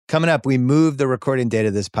Coming up, we moved the recording date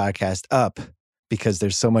of this podcast up because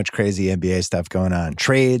there's so much crazy NBA stuff going on.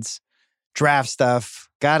 Trades, draft stuff.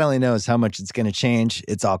 God only knows how much it's going to change.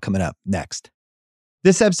 It's all coming up next.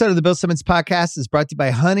 This episode of the Bill Simmons Podcast is brought to you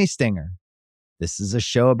by Honey Stinger. This is a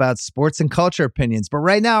show about sports and culture opinions, but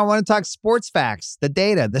right now I want to talk sports facts, the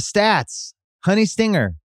data, the stats. Honey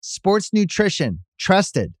Stinger, sports nutrition,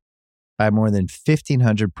 trusted by more than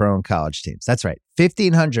 1,500 pro and college teams. That's right,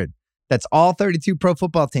 1,500. That's all 32 pro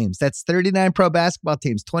football teams. That's 39 pro basketball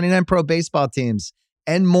teams, 29 pro baseball teams,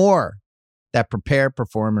 and more that prepare,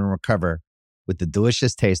 perform, and recover with the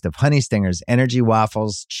delicious taste of Honey Stinger's energy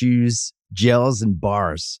waffles, chews, gels, and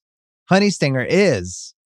bars. Honey Stinger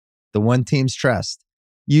is the one teams trust.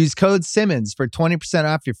 Use code Simmons for 20%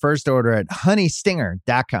 off your first order at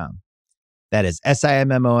honeystinger.com. That is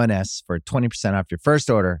SIMMONS for 20% off your first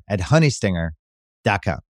order at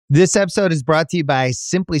honeystinger.com. This episode is brought to you by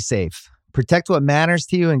Simply Safe. Protect what matters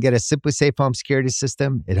to you and get a Simply Safe home security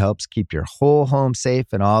system. It helps keep your whole home safe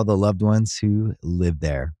and all the loved ones who live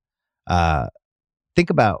there. Think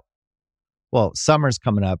about, well, summer's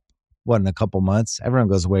coming up, in a couple months? Everyone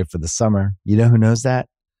goes away for the summer. You know who knows that?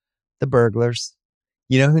 The burglars.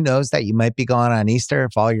 You know who knows that you might be gone on Easter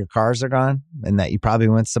if all your cars are gone and that you probably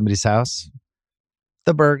went to somebody's house?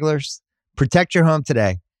 The burglars. Protect your home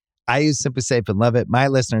today. I use Simply Safe and love it. My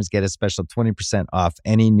listeners get a special 20% off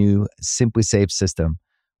any new Simply Safe system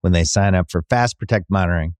when they sign up for Fast Protect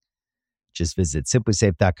monitoring. Just visit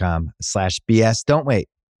simplysafe.com/BS. Don't wait.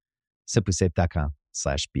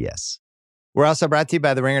 simplysafe.com/BS. We're also brought to you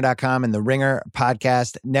by TheRinger.com and the Ringer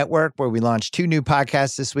Podcast Network, where we launched 2 new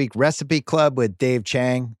podcasts this week. Recipe Club with Dave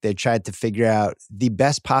Chang. They tried to figure out the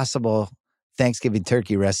best possible Thanksgiving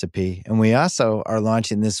turkey recipe. And we also are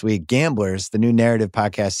launching this week Gamblers, the new narrative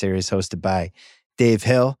podcast series hosted by Dave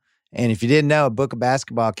Hill. And if you didn't know, Book of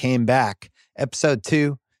Basketball came back. Episode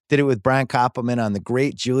 2, did it with Brian Koppelman on the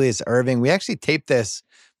great Julius Erving. We actually taped this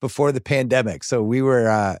before the pandemic. So we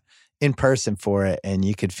were in person for it, and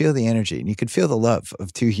you could feel the energy and you could feel the love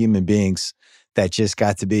of 2 human beings that just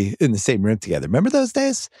got to be in the same room together. Remember those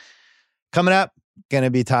days? Coming up, going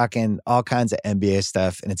to be talking all kinds of NBA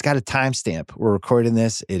stuff, and it's got a timestamp. We're recording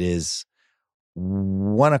this. It is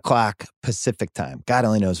 1 o'clock Pacific time. God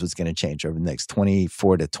only knows what's going to change over the next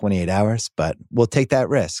 24 to 28 hours, but we'll take that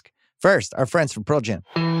risk. First, our friends from Pearl Jam.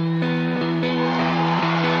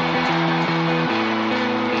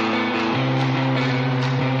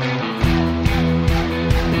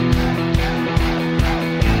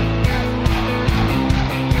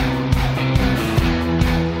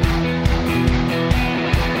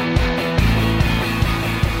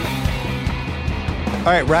 All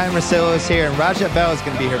right, Ryen Russillo is here, and Rajat Bell is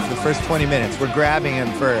going to be here for the first 20 minutes. We're grabbing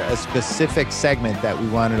him for a specific segment that we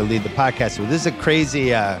wanted to lead the podcast with. This is a crazy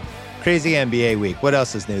NBA week. What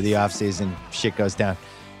else is new? The offseason shit goes down.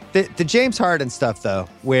 The James Harden stuff, though,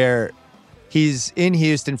 where he's in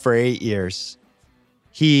Houston for 8 years.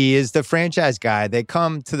 He is the franchise guy. They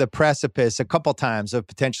come to the precipice a couple times of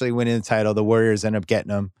potentially winning the title. The Warriors end up getting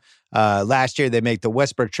him. Last year, they make the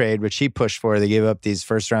Westbrook trade, which he pushed for. They gave up these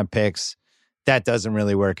first-round picks. That doesn't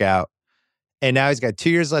really work out. And now he's got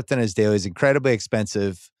 2 years left on his deal. He's incredibly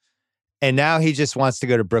expensive. And now he just wants to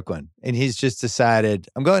go to Brooklyn. And he's just decided,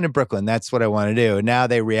 I'm going to Brooklyn. That's what I want to do. And now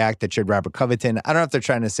they react to trade Robert Covington. I don't know if they're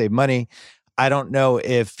trying to save money. I don't know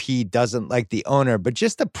if he doesn't like the owner. But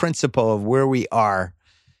just the principle of where we are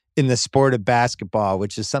in the sport of basketball,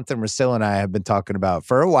 which is something Russillo and I have been talking about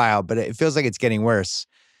for a while, but it feels like it's getting worse,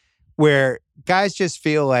 where guys just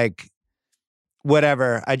feel like,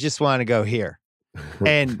 whatever, I just want to go here.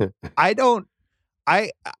 And I know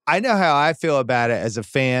how I feel about it as a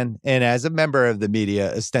fan and as a member of the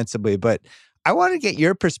media, ostensibly, but I want to get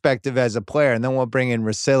your perspective as a player, and then we'll bring in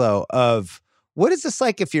Russillo of what is this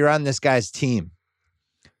like if you're on this guy's team?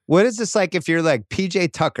 What is this like if you're like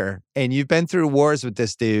PJ Tucker and you've been through wars with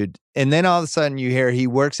this dude, and then all of a sudden you hear he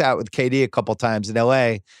works out with KD a couple times in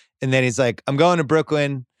LA, and then he's like, I'm going to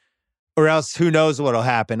Brooklyn, or else who knows what'll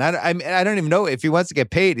happen. I don't even know if he wants to get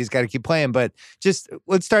paid. He's got to keep playing. But just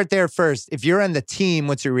let's start there first. If you're on the team,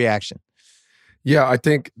 what's your reaction? Yeah, I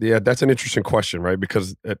think that's an interesting question, right?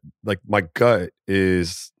 Because like my gut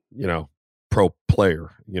is, pro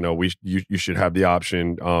player. You should have the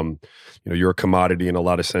option. You're a commodity in a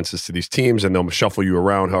lot of senses to these teams, and they'll shuffle you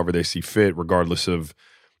around however they see fit, regardless of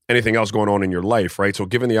anything else going on in your life, right? So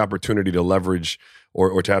given the opportunity to leverage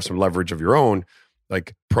or to have some leverage of your own,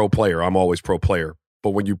 like pro player, I'm always pro player.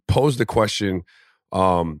 But when you pose the question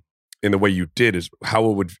in the way you did, is how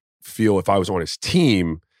it would feel if I was on his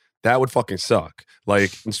team, that would fucking suck.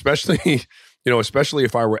 Like, especially especially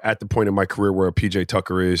if I were at the point in my career where a PJ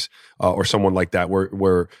Tucker is, or someone like that,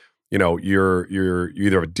 where you're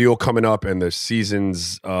either a deal coming up and the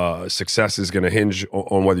season's success is going to hinge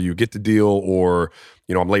on whether you get the deal, or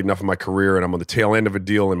I'm late enough in my career and I'm on the tail end of a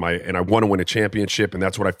deal and I want to win a championship, and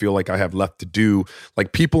that's what I feel like I have left to do.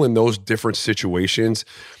 Like, people in those different situations,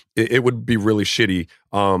 it would be really shitty,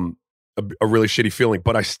 a really shitty feeling.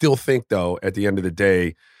 But I still think, though, at the end of the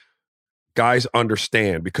day, guys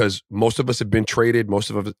understand, because most of us have been traded. Most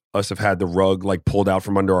of us have had the rug like pulled out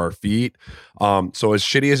from under our feet. So as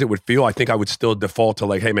shitty as it would feel, I think I would still default to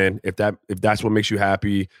like, hey man, if that's what makes you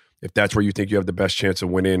happy, if that's where you think you have the best chance of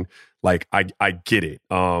winning, like I get it.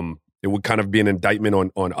 It would kind of be an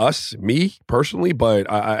indictment on us, me personally, but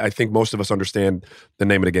I think most of us understand the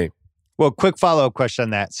name of the game. Well, quick follow-up question on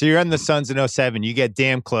that. So you're on the Suns in 07. You get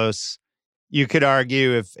damn close. You could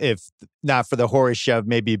argue if not for the Horace shove,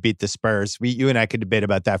 maybe you beat the Spurs. You and I could debate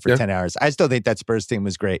about that for 10 hours. I still think that Spurs team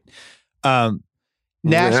was great. Nash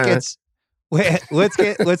gets let's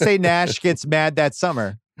say Nash gets mad that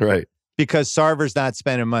summer, right? Because Sarver's not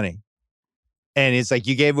spending money, and it's like,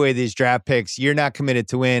 you gave away these draft picks. You're not committed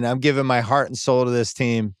to win. I'm giving my heart and soul to this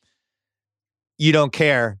team. You don't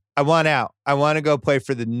care. I want out. I want to go play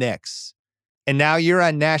for the Knicks. And now you're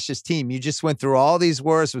on Nash's team. You just went through all these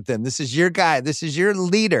wars with him. This is your guy. This is your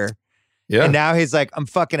leader. Yeah. And now he's like, I'm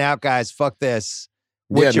fucking out, guys. Fuck this.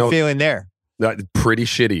 What's your feeling there? Pretty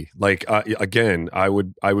shitty. Like, again, I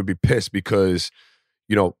would be pissed because,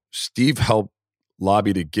 Steve helped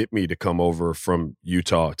lobby to get me to come over from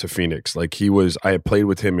Utah to Phoenix. Like, I had played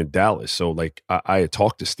with him in Dallas. So like I had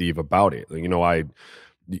talked to Steve about it.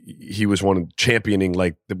 He was one of championing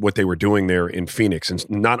like what they were doing there in Phoenix, and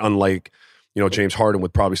not unlike, James Harden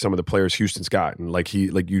with probably some of the players Houston's gotten. Like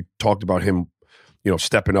you talked about him,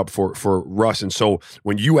 stepping up for Russ. And so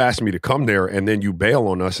when you asked me to come there and then you bail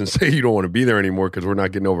on us and say you don't want to be there anymore because we're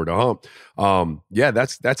not getting over the hump,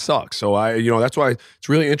 that sucks. So that's why it's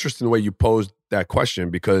really interesting the way you posed that question,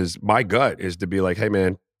 because my gut is to be like, hey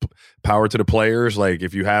man, power to the players. Like,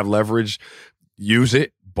 if you have leverage, use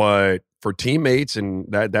it. But for teammates, and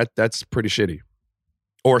that's pretty shitty,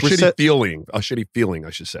 or a shitty feeling, I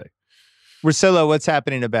should say. Russillo, what's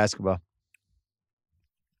happening to basketball?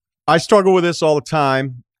 I struggle with this all the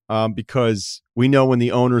time because we know when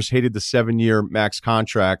the owners hated the 7-year max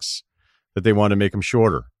contracts that they wanted to make them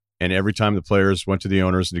shorter. And every time the players went to the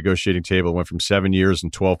owners' negotiating table, it went from 7 years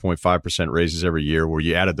and 12.5% raises every year, where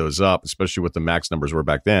you added those up, especially what the max numbers were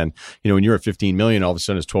back then. When you're at $15 million, all of a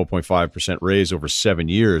sudden it's 12.5% raise over 7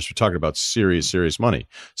 years. We're talking about serious money.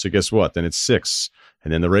 So guess what? Then it's 6.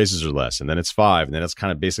 And then the raises are less, and then it's 5, and then it's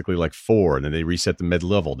kind of basically like 4, and then they reset the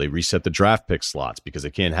mid-level. They reset the draft pick slots because they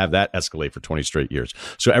can't have that escalate for 20 straight years.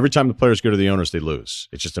 So every time the players go to the owners, they lose.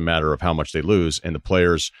 It's just a matter of how much they lose, and the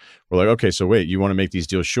players were like, okay, so wait, you want to make these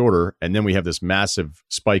deals shorter, and then we have this massive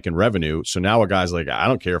spike in revenue. So now a guy's like, I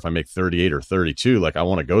don't care if I make 38 or 32. Like, I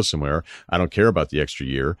want to go somewhere. I don't care about the extra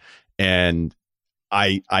year. And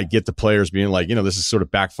I get the players being like, this is sort of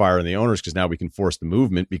backfiring the owners because now we can force the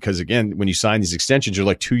movement. Because again, when you sign these extensions, you're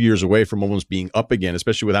like 2 years away from almost being up again,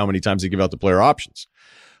 especially with how many times they give out the player options.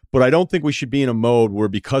 But I don't think we should be in a mode where,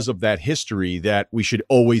 because of that history, that we should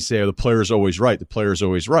always say, the player's always right. The player's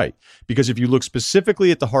always right. Because if you look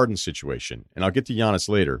specifically at the Harden situation, and I'll get to Giannis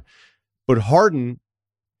later, but Harden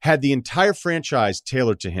had the entire franchise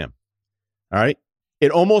tailored to him. All right. It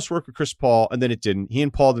almost worked with Chris Paul, and then it didn't. He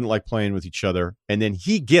and Paul didn't like playing with each other, and then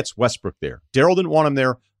he gets Westbrook there. Daryl didn't want him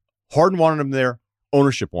there. Harden wanted him there.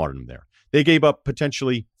 Ownership wanted him there. They gave up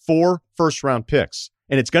potentially 4 first-round picks,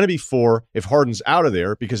 and it's going to be 4 if Harden's out of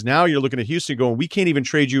there, because now you're looking at Houston going, we can't even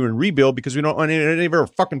trade you and rebuild because we don't want any of our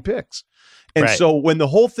fucking picks. And so when the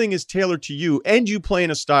whole thing is tailored to you and you play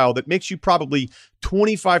in a style that makes you probably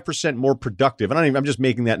 25% more productive, and I'm just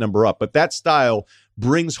making that number up, but that style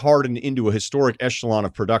brings Harden into a historic echelon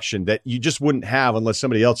of production that you just wouldn't have unless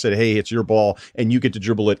somebody else said, hey, it's your ball and you get to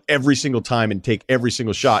dribble it every single time and take every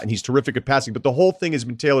single shot. And he's terrific at passing, but the whole thing has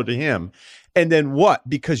been tailored to him. And then what?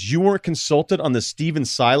 Because you weren't consulted on the Steven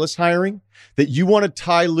Silas hiring, that you wanted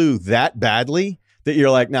Ty Lue that badly that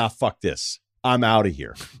you're like, nah, fuck this. I'm out of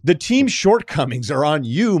here. The team's shortcomings are on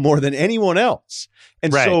you more than anyone else.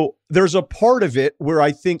 And so there's a part of it where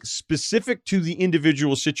I think, specific to the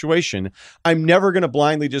individual situation, I'm never going to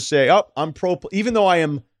blindly just say, oh, I'm pro, even though I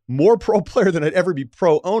am more pro player than I'd ever be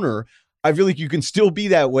pro owner. I feel like you can still be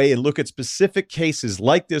that way and look at specific cases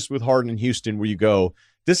like this with Harden and Houston where you go,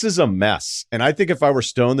 this is a mess. And I think if I were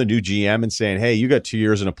Stone, the new GM, and saying, hey, you got 2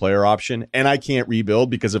 years and a player option and I can't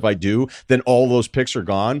rebuild because if I do, then all those picks are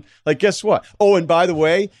gone. Like, guess what? Oh, and by the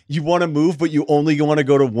way, you want to move, but you only want to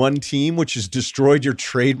go to one team, which has destroyed your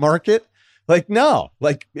trade market. Like, no.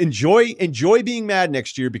 Like, enjoy being mad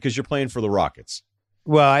next year because you're playing for the Rockets.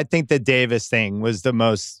 Well, I think the Davis thing was the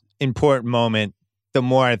most important moment. The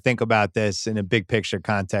more I think about this in a big picture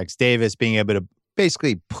context, Davis being able to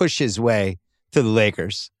basically push his way to the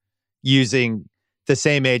Lakers using the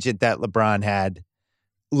same agent that LeBron had,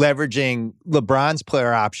 leveraging LeBron's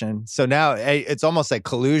player option. So now it's almost like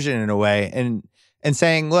collusion in a way, and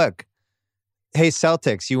saying, look, hey,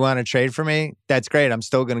 Celtics, you want to trade for me? That's great. I'm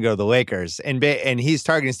still going to go to the Lakers. And he's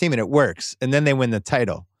targeting his team, and it works. And then they win the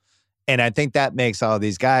title. And I think that makes all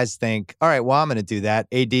these guys think, all right, well, I'm going to do that.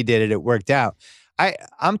 AD did it. It worked out.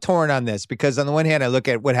 I'm torn on this because on the one hand, I look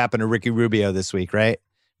at what happened to Ricky Rubio this week, right?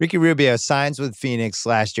 Ricky Rubio signs with Phoenix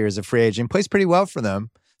last year as a free agent, plays pretty well for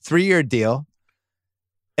them, 3-year deal.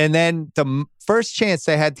 And then the first chance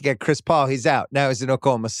they had to get Chris Paul, he's out. Now he's in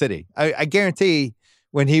Oklahoma City. I guarantee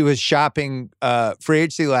when he was shopping free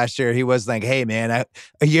agency last year, he was like, hey, man,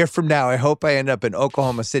 a year from now, I hope I end up in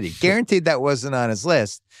Oklahoma City. Guaranteed that wasn't on his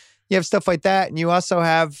list. You have stuff like that. And you also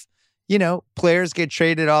have, players get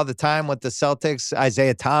traded all the time with the Celtics.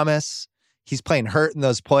 Isaiah Thomas, he's playing hurt in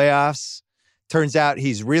those playoffs. Turns out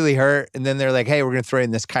he's really hurt. And then they're like, hey, we're going to throw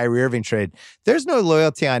in this Kyrie Irving trade. There's no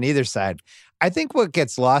loyalty on either side. I think what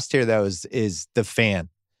gets lost here, though, is the fan.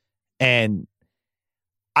 And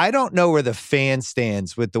I don't know where the fan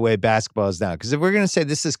stands with the way basketball is now. Because if we're going to say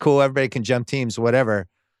this is cool, everybody can jump teams, whatever.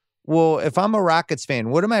 Well, if I'm a Rockets fan,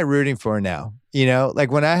 what am I rooting for now?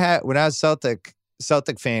 Like when I was Celtic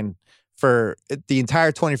fan for the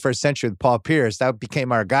entire 21st century with Paul Pierce, that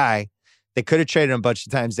became our guy. They could have traded him a bunch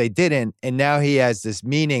of times. They didn't. And now he has this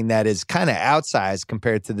meaning that is kind of outsized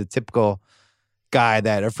compared to the typical guy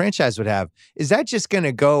that a franchise would have. Is that just going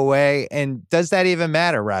to go away? And does that even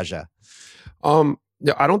matter, Raja?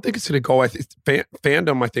 Yeah, I don't think it's going to go away.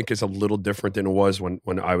 Fandom, I think, is a little different than it was when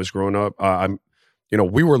I was growing up.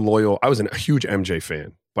 We were loyal. I was a huge MJ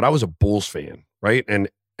fan, but I was a Bulls fan, right? And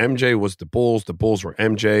MJ was the Bulls were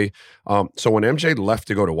MJ. So when MJ left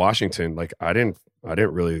to go to Washington, like I didn't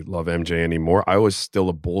really love MJ anymore. I was still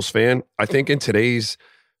a Bulls fan. I think in today's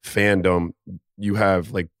fandom, you have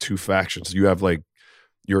like two factions. You have like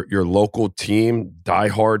your local team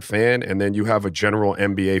diehard fan, and then you have a general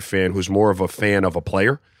NBA fan who's more of a fan of a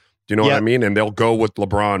player. Do you know what I mean? And they'll go with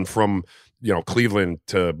LeBron from Cleveland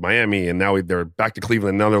to Miami, and now they're back to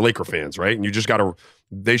Cleveland. Now they're Laker fans, right? And you just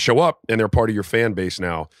they show up and they're part of your fan base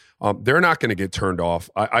now. They're not going to get turned off.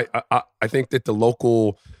 I think that the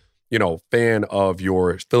local, fan of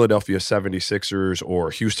your Philadelphia 76ers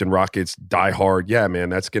or Houston Rockets diehard, yeah, man,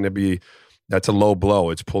 that's a low blow.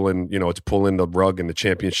 It's pulling the rug and the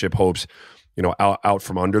championship hopes, out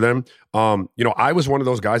from under them. I was one of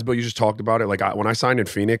those guys, Bill, you just talked about it. Like when I signed in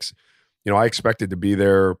Phoenix, I expected to be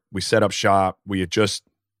there. We set up shop. We had just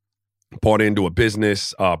bought into a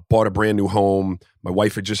business, bought a brand new home. My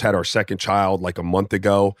wife had just had our second child like a month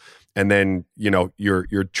ago. And then,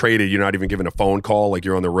 you're traded. You're not even given a phone call. Like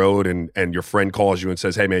you're on the road and your friend calls you and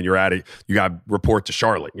says, hey man, you're at it. You got to report to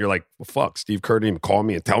Charlotte. And you're like, well, fuck, Steve Kerr didn't even call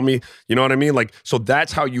me and tell me, you know what I mean? Like, so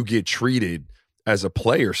that's how you get treated as a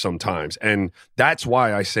player sometimes. And that's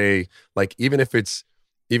why I say, like, even if it's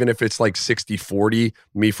like 60-40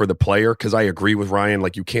 me for the player, because I agree with Ryan,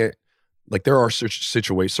 like you can't, like there are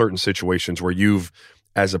certain situations where you've,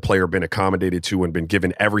 as a player, been accommodated to and been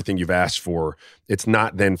given everything you've asked for. It's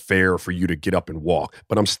not then fair for you to get up and walk.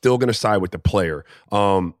 But I'm still going to side with the player.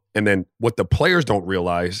 And then what the players don't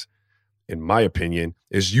realize, in my opinion,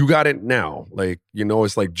 is you got it now. Like,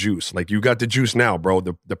 it's like juice. Like you got the juice now, bro.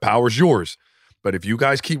 The power's yours. But if you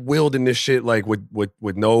guys keep wielding this shit like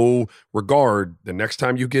with no regard, the next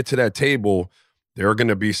time you get to that table, there are going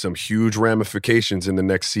to be some huge ramifications in the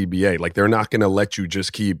next CBA. Like they're not going to let you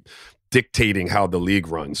just keep dictating how the league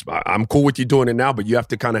runs. I'm cool with you doing it now, but you have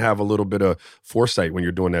to kind of have a little bit of foresight when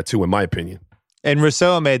you're doing that too, in my opinion. And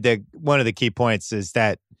Russillo made one of the key points is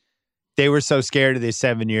that they were so scared of these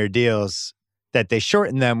 7-year deals that they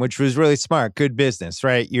shortened them, which was really smart. Good business,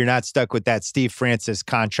 right? You're not stuck with that Steve Francis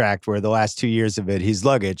contract where the last 2 years of it, he's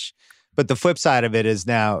luggage. But the flip side of it is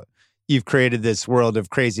now you've created this world of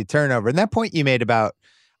crazy turnover. And that point you made about,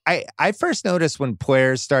 I first noticed when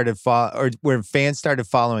players started when fans started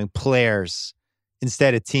following players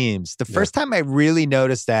instead of teams. The first time I really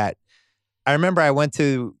noticed that, I remember I went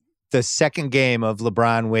to the second game of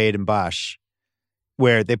LeBron, Wade, and Bosh,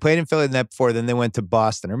 where they played in Philly the night before, then they went to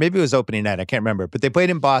Boston, or maybe it was opening night, I can't remember, but they played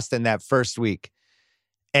in Boston that first week.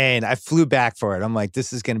 And I flew back for it. I'm like,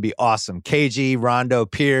 this is going to be awesome. KG, Rondo,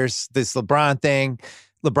 Pierce, this LeBron thing.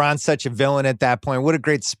 LeBron's such a villain at that point. What a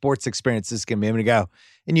great sports experience this is going to be. I'm going to go.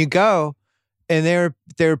 And you go, and there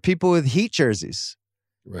are people with Heat jerseys.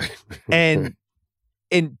 Right. And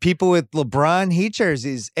and people with LeBron Heat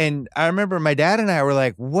jerseys. And I remember my dad and I were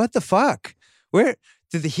like, what the fuck? Where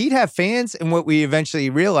did the Heat have fans? And what we eventually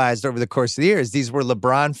realized over the course of the years, these were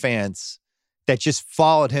LeBron fans that just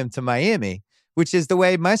followed him to Miami, which is the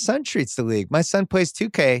way my son treats the league. My son plays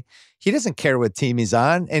 2K. He doesn't care what team he's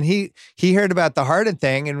on. And he heard about the Harden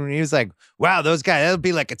thing, and he was like, wow, those guys, that'll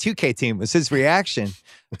be like a 2K team, was his reaction.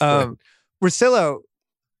 Russillo,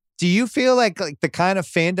 do you feel like the kind of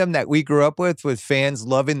fandom that we grew up with fans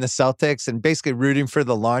loving the Celtics and basically rooting for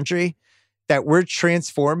the laundry, that we're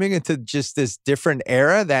transforming into just this different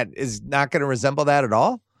era that is not going to resemble that at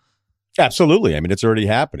all? Absolutely. I mean, it's already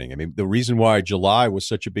happening. I mean, the reason why July was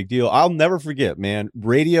such a big deal, I'll never forget, man,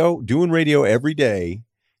 doing radio every day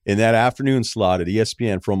in that afternoon slot at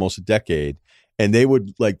ESPN for almost a decade. And they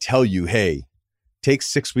would like tell you, hey, take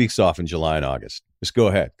 6 weeks off in July and August. Just go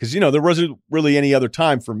ahead. Because, there wasn't really any other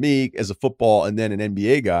time for me as a football and then an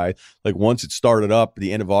NBA guy. Like once it started up at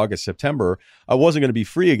the end of August, September, I wasn't going to be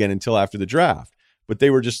free again until after the draft. But they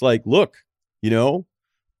were just like, look,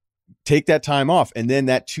 take that time off. And then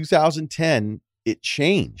that 2010, it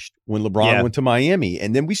changed when LeBron went to Miami.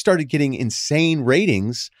 And then we started getting insane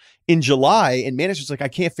ratings in July. And man, it's just like, I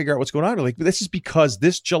can't figure out what's going on. Like, this is because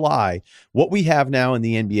this July, what we have now in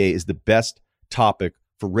the NBA is the best topic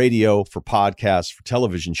for radio, for podcasts, for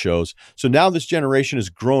television shows. So now this generation has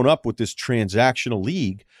grown up with this transactional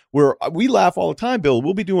league where we laugh all the time, Bill.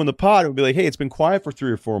 We'll be doing the pod and we'll be like, hey, it's been quiet for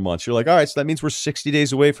 3 or 4 months. You're like, all right, so that means we're 60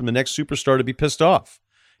 days away from the next superstar to be pissed off.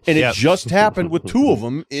 And it just happened with 2 of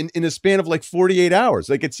them in a span of like 48 hours.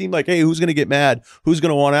 Like it seemed like, hey, who's going to get mad? Who's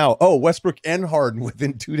going to want out? Oh, Westbrook and Harden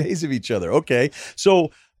within 2 days of each other. Okay.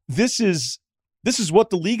 So this is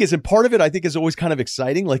what the league is. And part of it, I think, is always kind of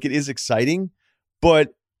exciting. Like it is exciting.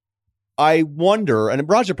 But I wonder, and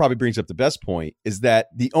Raja probably brings up the best point, is that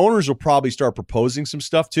the owners will probably start proposing some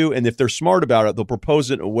stuff too. And if they're smart about it, they'll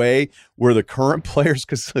propose it in a way where the current players,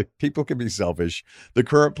 because people can be selfish, the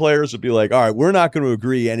current players will be like, all right, we're not going to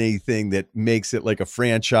agree on anything that makes it like a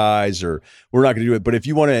franchise, or we're not going to do it. But if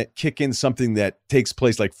you want to kick in something that takes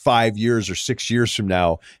place like 5 years or 6 years from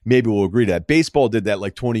now, maybe we'll agree to that. Baseball did that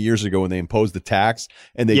like 20 years ago when they imposed the tax,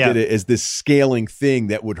 and they did it as this scaling thing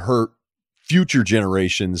that would hurt future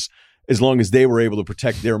generations as long as they were able to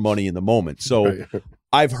protect their money in the moment. So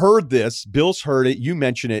I've heard this. Bill's heard it. You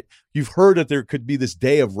mentioned it. You've heard that there could be this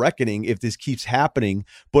day of reckoning if this keeps happening.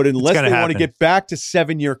 But unless they want to get back to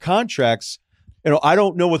 7-year contracts, I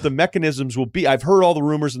don't know what the mechanisms will be. I've heard all the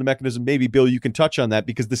rumors of the mechanism. Maybe, Bill, you can touch on that,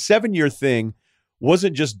 because the 7-year thing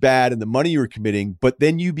wasn't just bad in the money you were committing, but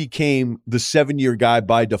then you became the 7-year guy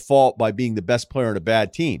by default by being the best player on a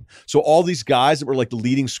bad team. So all these guys that were like the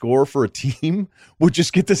leading scorer for a team would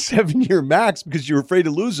just get the 7-year max because you were afraid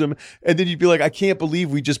to lose them. And then you'd be like, I can't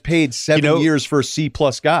believe we just paid 7 years for a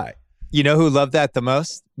C-plus guy. You know who loved that the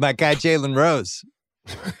most? My guy, Jalen Rose.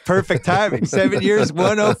 Perfect timing. 7 years,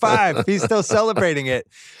 105. He's still celebrating it.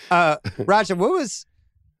 Raja, what was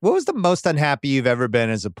the most unhappy you've ever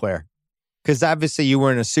been as a player? Because obviously you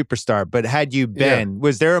weren't a superstar, but had you been,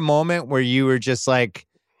 was there a moment where you were just like,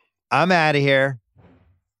 I'm out of here,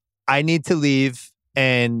 I need to leave,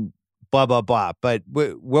 and blah, blah, blah. But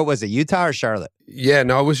what was it, Utah or Charlotte? Yeah,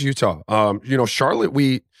 no, it was Utah.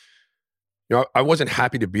 Charlotte, I wasn't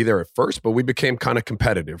happy to be there at first, but we became kind of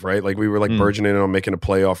competitive, right? Like we were like burgeoning on making a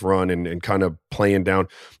playoff run and kind of playing down.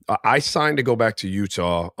 I signed to go back to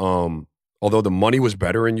Utah. Although the money was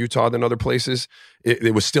better in Utah than other places,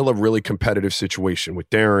 it was still a really competitive situation with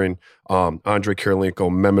Darren, Andre Kirilenko,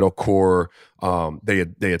 Mehmet Okur.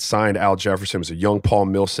 They had signed Al Jefferson, was a young Paul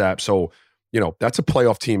Millsap. So, that's a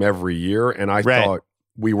playoff team every year. And I thought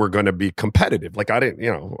we were going to be competitive. Like I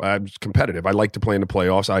was competitive. I like to play in the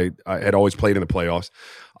playoffs. I had always played in the playoffs.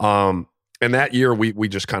 And that year we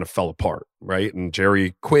just kind of fell apart, right? And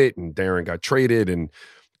Jerry quit and Darren got traded, and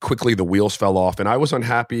quickly the wheels fell off, and I was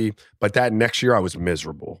unhappy. But that next year I was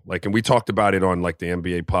miserable. Like, and we talked about it on like the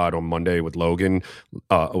NBA pod on Monday with Logan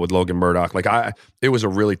Murdoch. Like it was a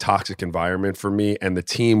really toxic environment for me, and the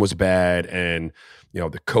team was bad, and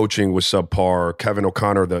the coaching was subpar. Kevin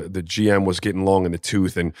O'Connor, the GM, was getting long in the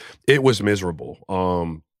tooth, and it was miserable.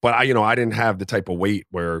 But I didn't have the type of weight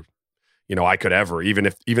where, I could ever, even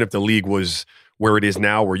if the league was where it is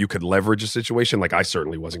now, where you could leverage a situation, like I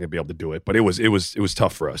certainly wasn't going to be able to do it. But it was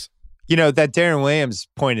tough for us. That Darren Williams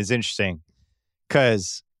point is interesting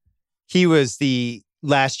because he was the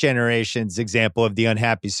last generation's example of the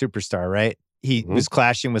unhappy superstar, right? He was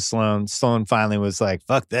clashing with Sloan. Sloan finally was like,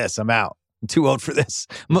 fuck this, I'm out. I'm too old for this.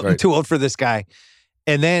 I'm too old for this guy.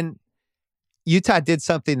 And then Utah did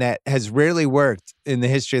something that has rarely worked in the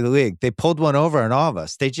history of the league. They pulled one over on all of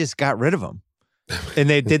us. They just got rid of him. And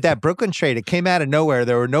they did that Brooklyn trade. It came out of nowhere.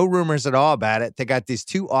 There were no rumors at all about it. They got these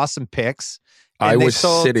 2 awesome picks. I was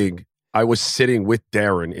sitting with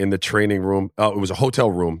Darren in the training room. It was a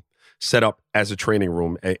hotel room set up as a training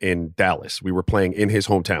room in Dallas. We were playing in his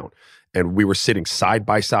hometown, and we were sitting side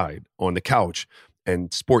by side on the couch,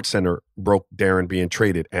 and Sports Center broke Darren being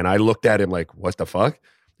traded. And I looked at him like, what the fuck?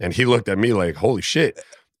 And he looked at me like, holy shit.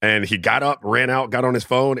 And he got up, ran out, got on his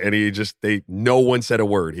phone, and no one said a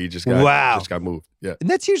word. He just got moved. Yeah. And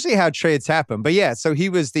that's usually how trades happen. But yeah, so he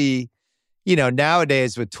was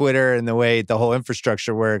nowadays with Twitter and the way the whole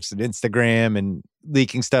infrastructure works and Instagram and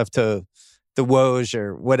leaking stuff to the Woj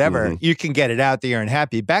or whatever, you can get it out that you're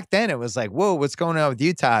unhappy. Back then it was like, whoa, what's going on with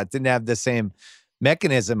Utah? It didn't have the same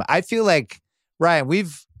mechanism. I feel like, Ryan,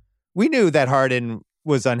 we knew that Harden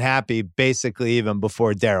was unhappy basically even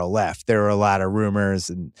before Daryl left. There were a lot of rumors,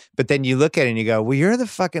 but then you look at it and you go, well, you're the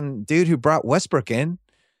fucking dude who brought Westbrook in.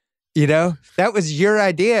 That was your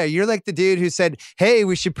idea. You're like the dude who said, hey,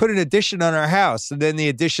 we should put an addition on our house. And then the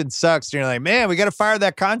addition sucks. And you're like, man, we got to fire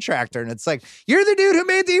that contractor. And it's like, you're the dude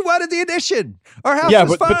who wanted the addition. Our house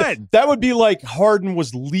was fine. But that would be like Harden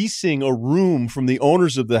was leasing a room from the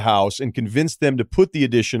owners of the house and convinced them to put the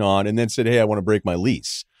addition on and then said, hey, I want to break my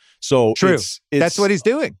lease. So true. That's what he's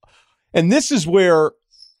doing. And this is where,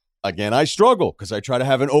 again, I struggle because I try to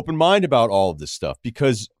have an open mind about all of this stuff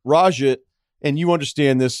because Raja, and you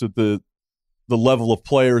understand this at the level of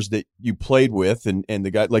players that you played with and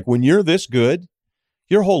the guy, like when you're this good,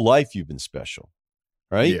 your whole life you've been special,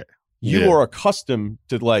 right? Yeah. You are accustomed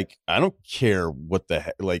to like, I don't care what the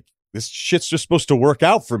heck, like this shit's just supposed to work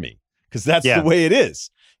out for me because that's the way it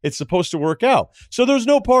is. It's supposed to work out. So there's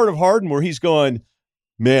no part of Harden where he's going,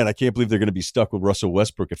 man, I can't believe they're going to be stuck with Russell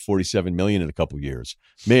Westbrook at $47 million in a couple years.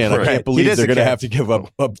 Man, I can't believe they're going to have to give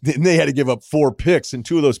up. And they had to give up 4 picks, and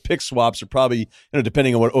 2 of those pick swaps are probably,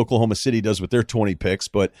 depending on what Oklahoma City does with their 20 picks,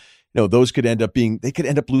 but those could end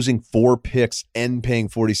up losing 4 picks and paying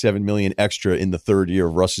 $47 million extra in the 3rd year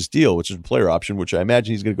of Russ's deal, which is a player option, which I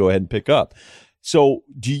imagine he's going to go ahead and pick up. So,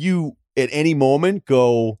 do you at any moment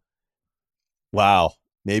go, wow,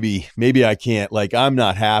 maybe I can't, like I'm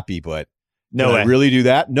not happy, but no, I really do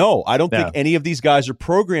that? No, I don't think any of these guys are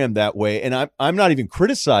programmed that way, and I'm not even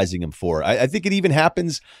criticizing them for it. I think it even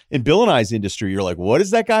happens in Bill and I's industry. You're like, what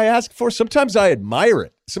does that guy ask for? Sometimes I admire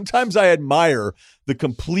it. Sometimes I admire the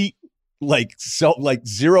complete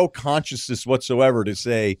zero consciousness whatsoever to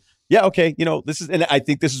say, yeah, okay, this is, and I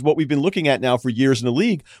think this is what we've been looking at now for years in the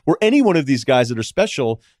league, where any one of these guys that are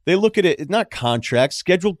special, they look at it not contracts,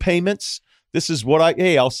 scheduled payments. This is what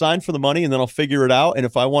I'll sign for the money and then I'll figure it out. And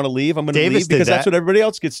if I want to leave, I'm going to leave because that's what everybody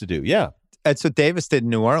else gets to do. Yeah. That's what Davis did in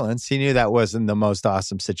New Orleans. He knew that wasn't the most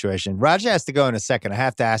awesome situation. Raja has to go in a second. I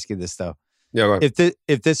have to ask you this, though. Yeah, go ahead.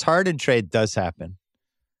 If this Harden trade does happen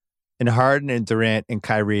and Harden and Durant and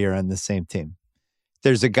Kyrie are on the same team,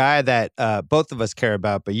 there's a guy that both of us care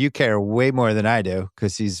about, but you care way more than I do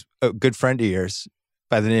because he's a good friend of yours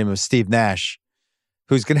by the name of Steve Nash,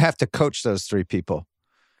 who's going to have to coach those 3 people.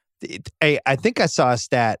 I think I saw a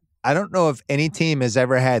stat. I don't know if any team has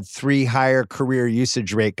ever had 3 higher career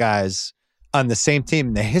usage rate guys on the same team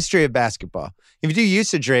in the history of basketball. If you do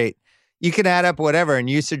usage rate, you can add up whatever, and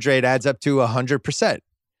usage rate adds up to 100%.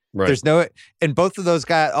 Right. There's no, and both of those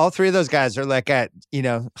guys, all 3 of those guys are like at,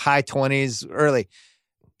 high 20s early.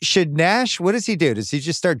 Should Nash, what does he do? Does he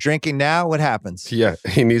just start drinking now? What happens? Yeah,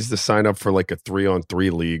 he needs to sign up for like a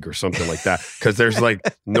 3-on-3 league or something like that because there's like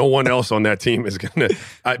no one else on that team is going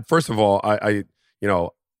to. First of all, I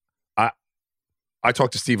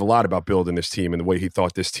talked to Steve a lot about building this team and the way he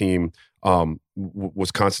thought this team was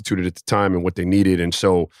constituted at the time and what they needed. And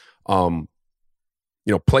so,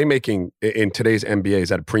 playmaking in today's NBA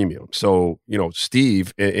is at a premium. So,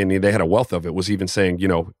 Steve, and they had a wealth of it, was even saying,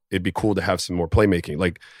 it'd be cool to have some more playmaking.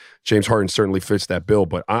 Like James Harden certainly fits that bill,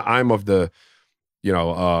 but I'm of the,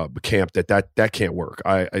 camp that can't work.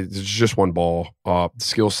 It's just one ball.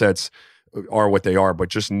 Skill sets are what they are, but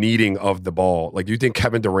just needing of the ball. Like, do you think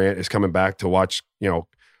Kevin Durant is coming back to watch,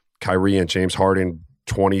 Kyrie and James Harden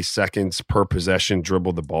 20 seconds per possession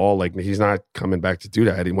dribble the ball? Like, he's not coming back to do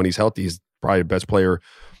that. When he's healthy, he's probably the best player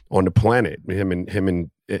on the planet, him and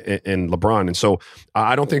LeBron. And so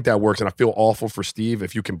I don't think that works. And I feel awful for Steve,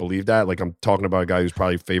 if you can believe that. Like, I'm talking about a guy who's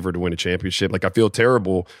probably favored to win a championship. Like, I feel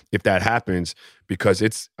terrible if that happens because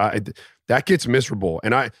that gets miserable.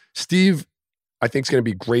 And Steve, I think, is going to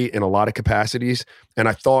be great in a lot of capacities. And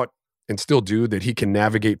I thought, and still do, that he can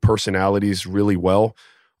navigate personalities really well.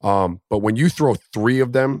 But when you throw 3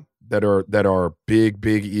 of them that are big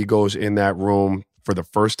egos in that room for the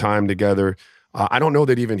first time together, I don't know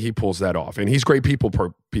that even he pulls that off. And he's great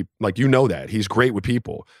like, you know that. He's great with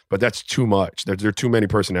people, but that's too much. There are too many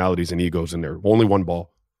personalities and egos in there. Only one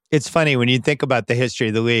ball. It's funny when you think about the history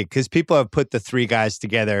of the league, because people have put the three guys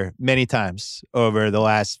together many times over the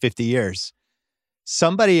last 50 years.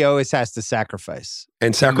 Somebody always has to sacrifice.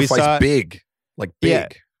 And sacrifice big. Like big. Yeah,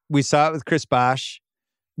 we saw it with Chris Bosh.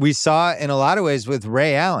 We saw it in a lot of ways with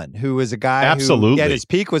Ray Allen, who was a guy who at his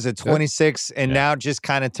peak was at 26 and now just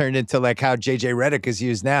kind of turned into like how JJ Redick is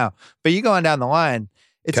used now. But you go on down the line,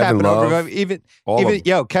 it's happened over. Even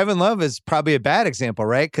Kevin Love is probably a bad example,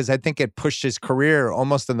 right? Because I think it pushed his career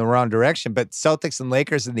almost in the wrong direction. But Celtics and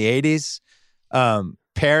Lakers in the 80s,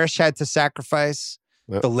 Parrish had to sacrifice.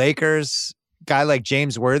 Yep. The Lakers, guy like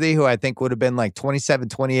James Worthy, who I think would have been like 27,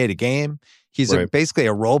 28 a game. He's basically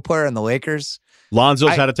a role player in the Lakers.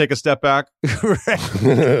 Lonzo's had to take a step back.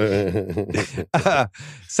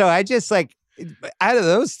 So I just like, out of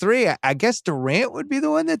those three, I guess Durant would be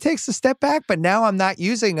the one that takes a step back. But now I'm not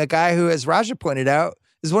using a guy who, as Raja pointed out,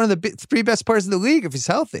 is one of the three best players in the league if he's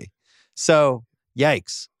healthy. So,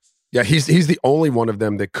 yikes. Yeah, he's the only one of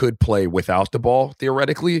them that could play without the ball,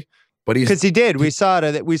 theoretically. But because he did. We saw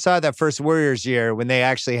that first Warriors year when they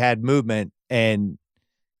actually had movement, and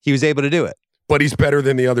he was able to do it. But he's better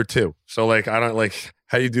than the other two. So, like, I don't like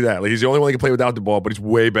how you do that. Like, he's the only one that can play without the ball, but he's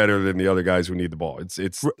way better than the other guys who need the ball. It's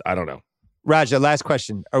I don't know. Raja, last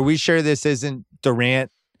question. Are we sure this isn't Durant,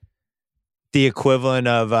 the equivalent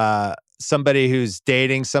of somebody who's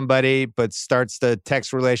dating somebody but starts the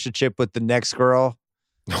text relationship with the next girl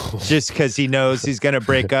just because he knows he's going to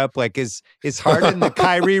break up? Like, is Harden the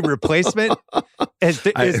Kyrie replacement? Has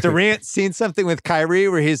Durant seen something with Kyrie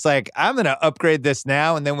where he's like, I'm going to upgrade this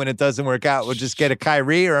now, and then when it doesn't work out, we'll just get a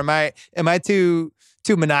Kyrie? Or am I too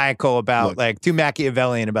maniacal about, too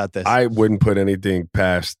Machiavellian about this? I wouldn't put anything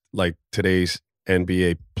past like today's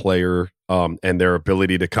NBA player and their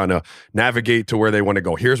ability to kind of navigate to where they want to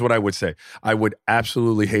go. Here's what I would say. I would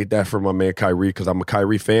absolutely hate that for my man Kyrie, because I'm a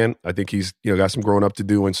Kyrie fan. I think he's got some growing up to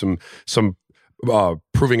do and some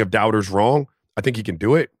proving of doubters wrong. I think he can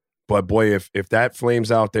do it. But boy, if that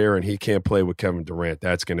flames out there and he can't play with Kevin Durant,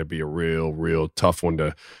 that's going to be a real tough one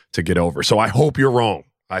to get over. So I hope you're wrong.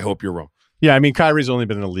 Yeah, I mean, Kyrie's only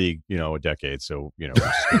been in the league, a decade, so we're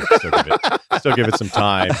just still give it some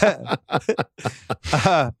time.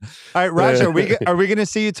 All right, Roger, are we going to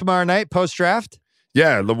see you tomorrow night post draft?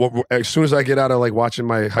 Yeah, as soon as I get out of like watching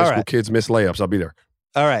my high school kids miss layups, I'll be there.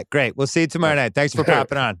 All right, great. We'll see you tomorrow night. Thanks for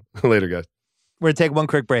popping on. Later, guys. We're going to take one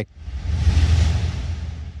quick break.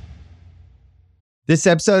 This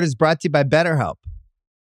episode is brought to you by BetterHelp.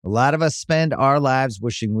 A lot of us spend our lives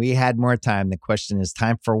wishing we had more time. The question is,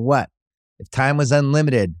 time for what? If time was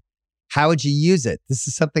unlimited, how would you use it? This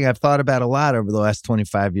is something I've thought about a lot over the last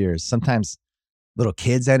 25 years. Sometimes little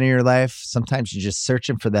kids enter your life. Sometimes you're just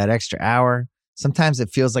searching for that extra hour. Sometimes it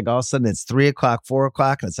feels like all of a sudden it's 3 o'clock, 4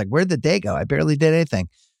 o'clock, and it's like, where'd the day go? I barely did anything.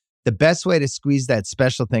 The best way to squeeze that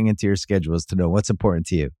special thing into your schedule is to know what's important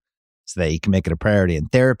to you so that you can make it a priority.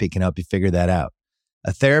 And therapy can help you figure that out.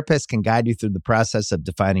 A therapist can guide you through the process of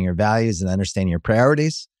defining your values and understanding your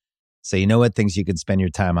priorities, so you know what things you can spend your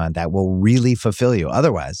time on that will really fulfill you.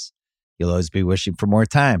 Otherwise, you'll always be wishing for more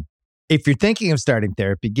time. If you're thinking of starting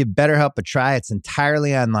therapy, give BetterHelp a try. It's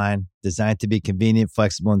entirely online, designed to be convenient,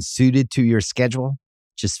 flexible, and suited to your schedule.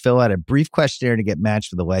 Just fill out a brief questionnaire to get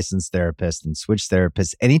matched with a licensed therapist and switch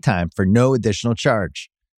therapists anytime for no additional charge.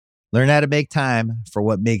 Learn how to make time for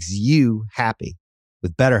what makes you happy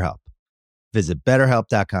with BetterHelp. Visit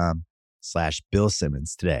BetterHelp.com/Bill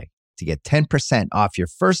Simmons today to get 10% off your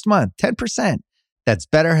first month. 10%. That's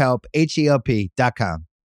BetterHelp,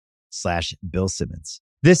 HELP.com/Bill Simmons.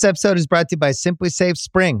 This episode is brought to you by Simply Safe.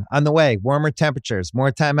 Spring on the way. Warmer temperatures,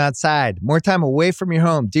 more time outside, more time away from your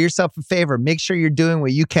home. Do yourself a favor. Make sure you're doing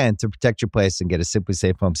what you can to protect your place and get a Simply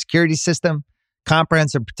Safe home security system.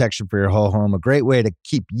 Comprehensive protection for your whole home. A great way to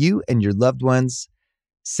keep you and your loved ones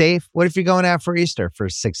safe. What if you're going out for Easter for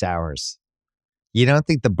 6 hours? You don't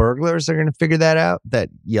think the burglars are going to figure that out? That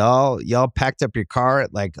y'all packed up your car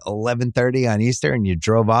at like 11:30 on Easter and you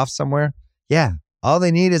drove off somewhere? Yeah, all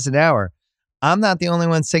they need is an hour. I'm not the only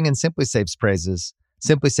one singing Simply Safe's praises.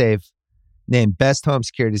 Simply Safe, named Best Home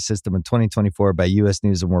Security System in 2024 by U.S.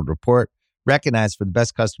 News & World Report, recognized for the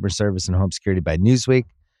best customer service in home security by Newsweek.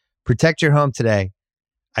 Protect your home today.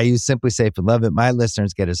 I use Simply Safe and love it. My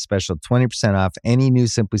listeners get a special 20% off any new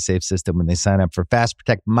Simply Safe system when they sign up for Fast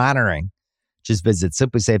Protect monitoring. Just visit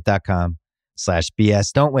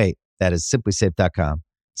simplysafe.com/BS. Don't wait. That is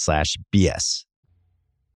simplysafe.com/BS.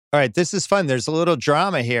 All right, this is fun. There's a little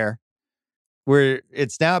drama here where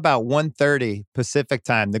it's now about 1:30 Pacific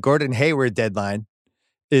time, the Gordon Hayward deadline.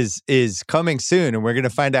 is coming soon, and we're going to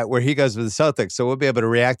find out where he goes with the Celtics. So we'll be able to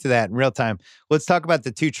react to that in real time. Let's talk about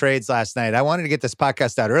the 2 trades last night. I wanted to get this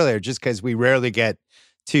podcast out earlier just because we rarely get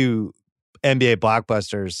 2 NBA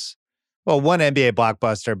blockbusters. Well, one NBA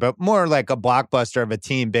blockbuster, but more like a blockbuster of a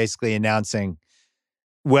team basically announcing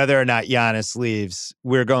whether or not Giannis leaves.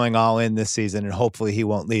 We're going all in this season, and hopefully he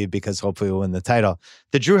won't leave because hopefully we'll win the title.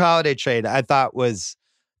 The Jrue Holiday trade I thought was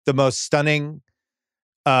the most stunning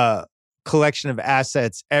collection of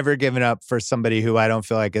assets ever given up for somebody who I don't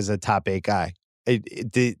feel like is a top 8 guy.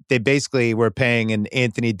 They basically were paying an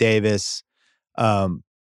Anthony Davis, Kawhi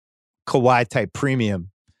type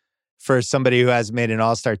premium for somebody who hasn't made an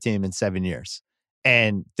all-star team in 7 years.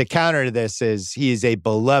 And the counter to this is he is a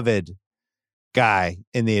beloved guy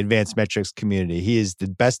in the advanced metrics community. He is the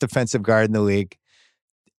best defensive guard in the league.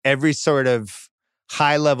 Every sort of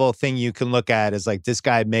high-level thing you can look at is like, this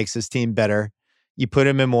guy makes his team better. You put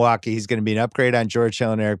him in Milwaukee, he's going to be an upgrade on George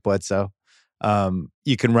Hill and Eric Bledsoe.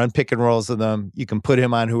 You can run pick and rolls with them. You can put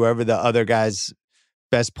him on whoever the other guy's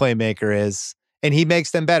best playmaker is, and he makes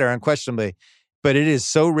them better, unquestionably. But it is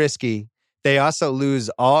so risky. They also lose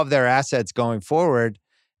all of their assets going forward.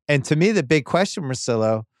 And to me, the big question,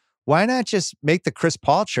 Russillo, why not just make the Chris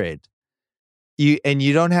Paul trade? You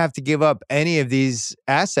don't have to give up any of these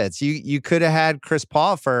assets. You could have had Chris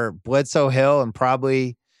Paul for Bledsoe, Hill, and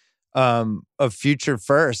probably a future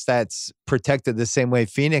first that's protected the same way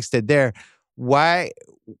Phoenix did there. Why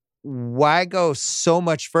go so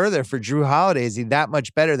much further for Jrue Holiday? Is he that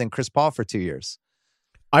much better than Chris Paul for 2 years?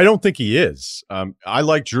 I don't think he is. I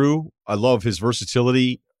like Jrue. I love his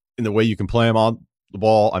versatility in the way you can play him on the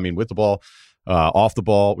ball. I mean, with the ball, off the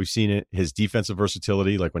ball. We've seen it. His defensive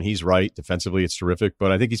versatility, like when he's right, defensively, it's terrific.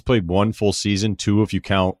 But I think he's played 1 full season, 2 if you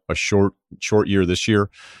count a short year this year,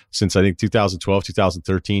 since I think 2012,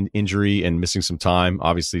 2013 injury and missing some time.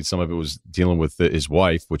 Obviously, some of it was dealing with his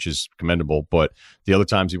wife, which is commendable. But the other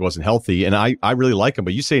times he wasn't healthy. And I really like him.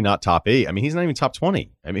 But you say not top 8. I mean, he's not even top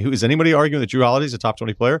 20. I mean, is anybody arguing that Jrue Holiday is a top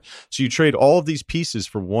 20 player? So you trade all of these pieces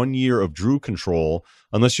for 1 year of Jrue control,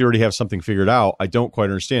 unless you already have something figured out. I don't quite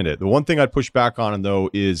understand it. The one thing I'd push back on, though,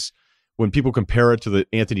 is when people compare it to the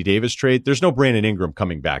Anthony Davis trade, there's no Brandon Ingram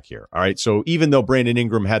coming back here. All right. So even though Brandon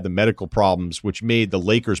Ingram had the medical problems, which made the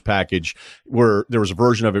Lakers package where there was a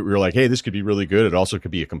version of it where you're like, hey, this could be really good. It also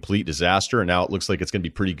could be a complete disaster. And now it looks like it's going to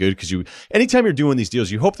be pretty good because anytime you're doing these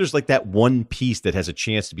deals, you hope there's like that one piece that has a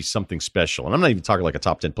chance to be something special. And I'm not even talking like a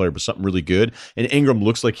top 10 player, but something really good. And Ingram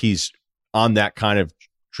looks like he's on that kind of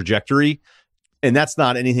trajectory. And that's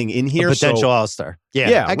not anything in here. A potential all-star.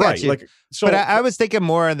 Yeah, I got right. you. Like, so, but I was thinking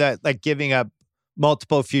more of that, like giving up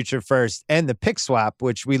multiple future first and the pick swap,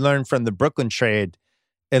 which we learned from the Brooklyn trade.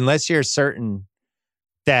 Unless you're certain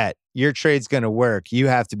that your trade's going to work, you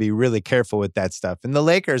have to be really careful with that stuff. And the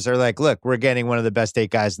Lakers are like, look, we're getting one of the best 8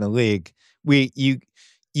 guys in the league.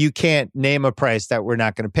 You can't name a price that we're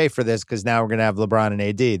not going to pay for this because now we're going to have LeBron and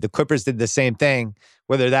AD. The Clippers did the same thing.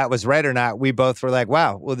 Whether that was right or not, we both were like,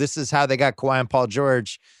 wow, well, this is how they got Kawhi and Paul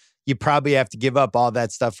George. You probably have to give up all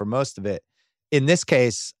that stuff for most of it. In this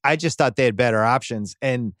case, I just thought they had better options.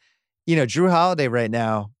 And, Jrue Holiday right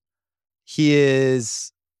now, he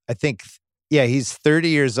is, I think, he's 30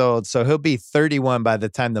 years old. So he'll be 31 by the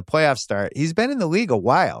time the playoffs start. He's been in the league a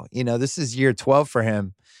while. This is year 12 for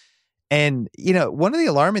him. And, one of the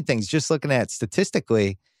alarming things, just looking at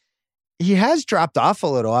statistically, he has dropped off a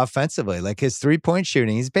little offensively. Like his 3-point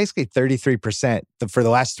shooting, he's basically 33% for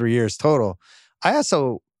the last 3 years total. I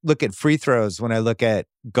also look at free throws when I look at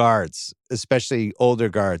guards, especially older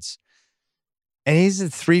guards. And he's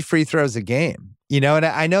at 3 free throws a game. And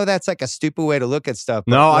I know that's like a stupid way to look at stuff.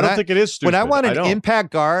 No, I don't think it is stupid. When I want an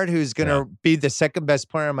impact guard who's going to be the second best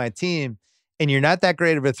player on my team, and you're not that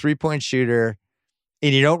great of a 3-point shooter,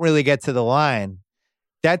 and you don't really get to the line,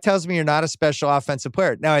 that tells me you're not a special offensive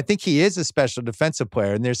player. Now, I think he is a special defensive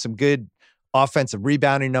player, and there's some good offensive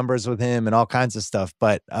rebounding numbers with him and all kinds of stuff.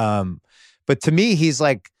 But to me, he's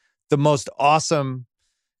like the most awesome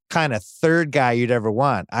kind of third guy you'd ever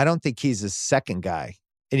want. I don't think he's a second guy,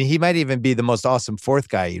 and he might even be the most awesome fourth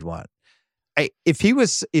guy you'd want. If he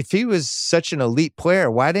was such an elite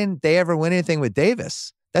player, why didn't they ever win anything with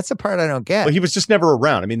Davis? That's the part I don't get. Well, he was just never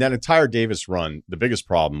around. I mean, that entire Davis run, the biggest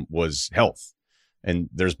problem was health. And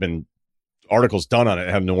there's been articles done on it.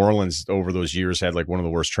 Have New Orleans over those years had like one of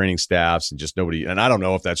the worst training staffs and just nobody. And I don't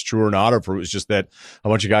know if that's true or not, or if it was just that a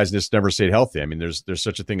bunch of guys just never stayed healthy. I mean, there's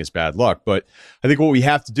such a thing as bad luck. But I think what we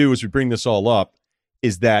have to do as we bring this all up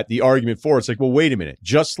is that the argument for it's like, well, wait a minute.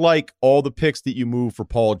 Just like all the picks that you move for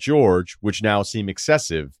Paul George, which now seem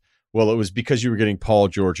excessive, Well, it was because you were getting Paul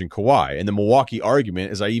George and Kawhi. And the Milwaukee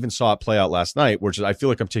argument, as I even saw it play out last night, which I feel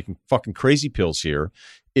like I'm taking fucking crazy pills here,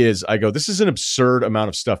 is I go, this is an absurd amount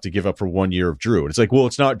of stuff to give up for 1 year of Drew. And it's like, well,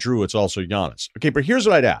 it's not Drew, it's also Giannis. Okay, but here's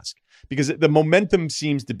what I'd ask. Because the momentum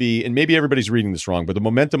seems to be, and maybe everybody's reading this wrong, but the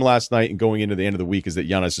momentum last night and going into the end of the week is that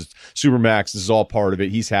Giannis is Supermax. This is all part of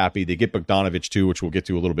it. He's happy. They get Bogdanovich too, which we'll get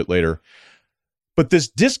to a little bit later. But this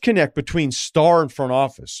disconnect between star and front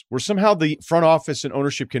office, where somehow the front office and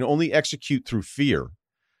ownership can only execute through fear,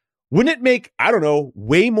 wouldn't it make, I don't know,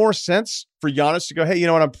 way more sense for Giannis to go, hey, you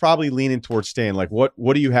know what, I'm probably leaning towards staying. Like, what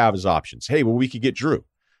do you have as options? Hey, well, we could get Drew.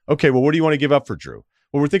 Okay, well, what do you want to give up for Drew?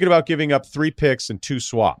 Well, we're thinking about giving up 3 picks and 2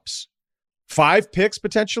 swaps. 5 picks,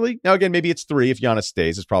 potentially? Now, again, maybe it's 3. If Giannis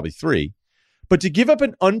stays, it's probably 3. But to give up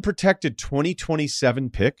an unprotected 2027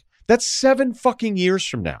 pick, that's 7 fucking years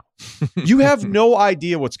from now. You have no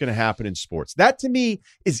idea what's going to happen in sports. That, to me,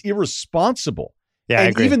 is irresponsible. Yeah, and I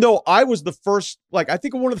agree. even though I was the first, like, I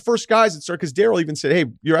think one of the first guys that started, because Daryl even said, hey,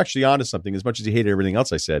 you're actually onto something, as much as he hated everything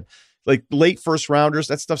else I said. Like, late first rounders,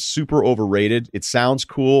 that stuff's super overrated. It sounds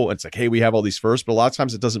cool. It's like, hey, we have all these first, but a lot of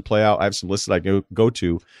times it doesn't play out. I have some lists that I go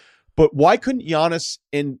to. But why couldn't Giannis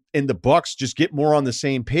and the Bucks just get more on the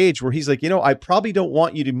same page where he's like, you know, I probably don't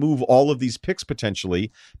want you to move all of these picks potentially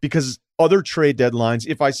because other trade deadlines,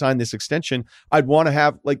 if I sign this extension, I'd want to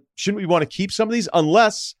have, like, shouldn't we want to keep some of these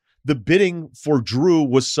unless the bidding for Drew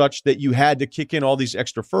was such that you had to kick in all these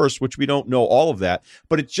extra firsts, which we don't know all of that.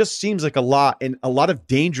 But it just seems like a lot of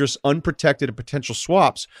dangerous, unprotected and potential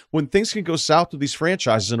swaps when things can go south with these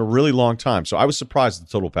franchises in a really long time. So I was surprised at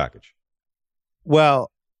the total package. Well,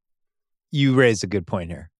 you raise a good point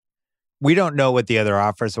here. We don't know what the other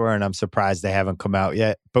offers were, and I'm surprised they haven't come out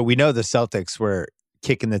yet. But we know the Celtics were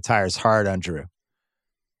kicking the tires hard on Drew.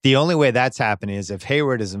 The only way that's happening is if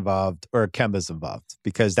Hayward is involved or Kemba's involved,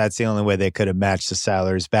 because that's the only way they could have matched the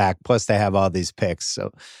salaries back. Plus, they have all these picks.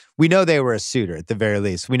 So we know they were a suitor at the very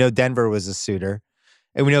least. We know Denver was a suitor,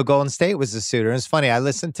 and we know Golden State was a suitor. And it's funny, I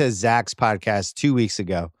listened to Zach's podcast 2 weeks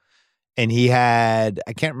ago, and he had,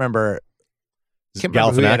 I can't remember who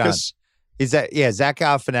he had on. Zach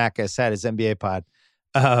Galifianakis had his NBA pod.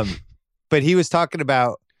 But he was talking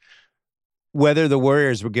about whether the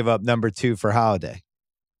Warriors would give up number 2 for Holiday.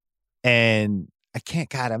 And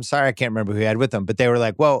I'm sorry, I can't remember who he had with them, but they were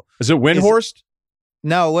like, well. Is it Windhorst?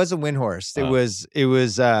 No, it wasn't Windhorst. It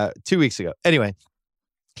was 2 weeks ago. Anyway,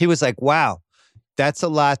 he was like, wow, that's a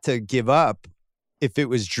lot to give up. If it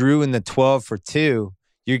was Drew in the 12 for 2,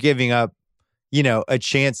 you're giving up, you know, a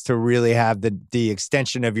chance to really have the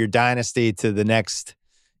extension of your dynasty to the next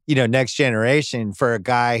generation for a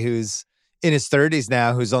guy who's in his 30s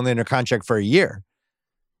now, who's only under contract for a year.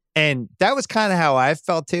 And that was kind of how I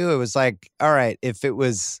felt too. It was like, all right,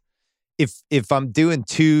 if I'm doing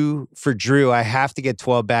 2 for Drew, I have to get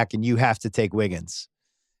 12 back and you have to take Wiggins.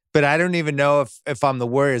 But I don't even know if I'm the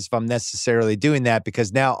Warriors, if I'm necessarily doing that,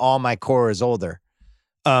 because now all my core is older.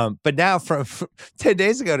 But now from 10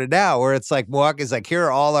 days ago to now, where it's like Milwaukee's like, here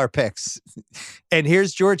are all our picks. And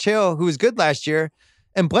here's George Hill, who was good last year,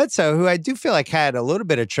 and Bledsoe, who I do feel like had a little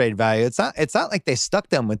bit of trade value. It's not like they stuck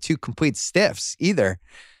them with 2 complete stiffs either.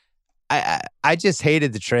 I just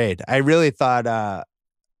hated the trade. I really thought I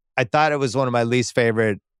thought it was one of my least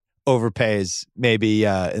favorite overpays maybe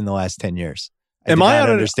in the last 10 years. I don't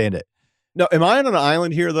understand it. No, am I on an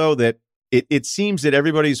island here though that it seems that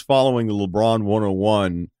everybody's following the LeBron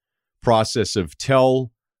 101 process of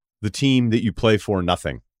tell the team that you play for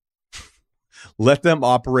nothing. Let them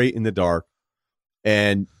operate in the dark.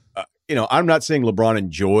 And, I'm not saying LeBron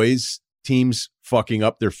enjoys teams fucking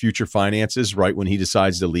up their future finances right when he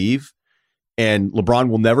decides to leave. And LeBron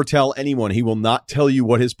will never tell anyone. He will not tell you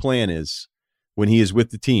what his plan is when he is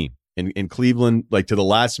with the team. In Cleveland, like to the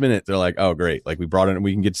last minute, they're like, oh, great. Like we brought in and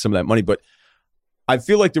we can get some of that money. But I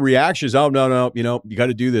feel like the reaction is, oh, no, you got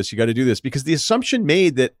to do this. You got to do this. Because the assumption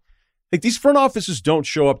made that like these front offices don't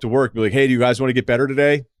show up to work. Be like, hey, do you guys want to get better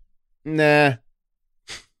today? Nah.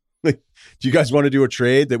 Like, do you guys want to do a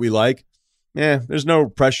trade that we like? Yeah, there's no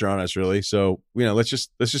pressure on us really. So, let's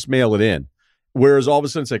just mail it in. Whereas all of a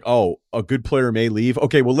sudden it's like, oh, a good player may leave.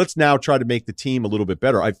 Okay, well, let's now try to make the team a little bit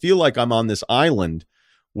better. I feel like I'm on this island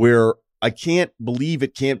where I can't believe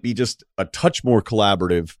it can't be just a touch more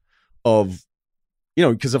collaborative of,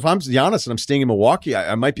 because if I'm Giannis and I'm staying in Milwaukee,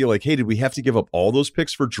 I might be like, hey, did we have to give up all those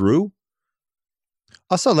picks for Drew?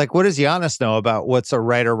 Also, like, what does Giannis know about what's a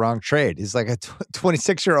right or wrong trade? He's like a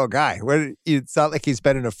 26-year-old guy. It's not like he's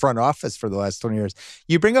been in a front office for the last 20 years.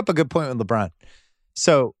 You bring up a good point with LeBron.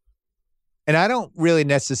 So, and I don't really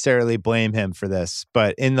necessarily blame him for this,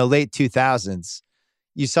 but in the late 2000s,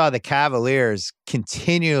 you saw the Cavaliers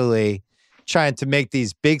continually trying to make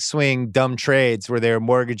these big swing, dumb trades where they were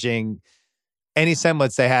mortgaging any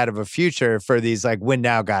semblance they had of a future for these like win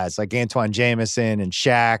now guys like Antoine Jameson and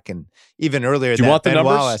Shaq and even earlier Do you want the Ben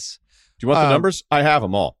numbers? Wallace. Do you want the numbers? I have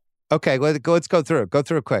them all. Okay, let's go through it. Go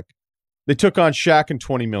through it quick. They took on Shaq and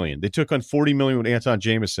 $20 million. They took on $40 million with Anton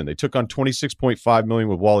Jameson. They took on $26.5 million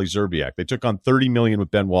with Wally Szczerbiak. They took on $30 million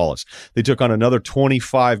with Ben Wallace. They took on another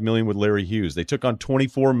 $25 million with Larry Hughes. They took on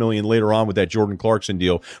 $24 million later on with that Jordan Clarkson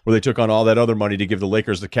deal, where they took on all that other money to give the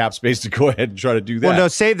Lakers the cap space to go ahead and try to do that. Well, no,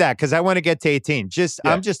 save that because I want to get to 18.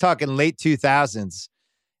 I'm just talking late 2000s,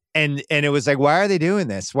 and it was like, why are they doing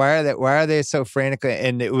this? Why are they so frantic?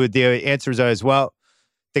 And the answer was always, well,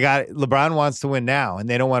 LeBron wants to win now, and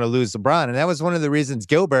they don't want to lose LeBron. And that was one of the reasons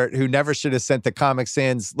Gilbert, who never should have sent the Comic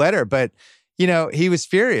Sans letter, but he was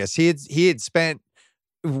furious. He had spent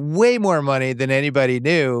way more money than anybody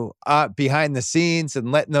knew behind the scenes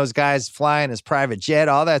and letting those guys fly in his private jet,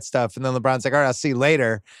 all that stuff. And then LeBron's like, all right, I'll see you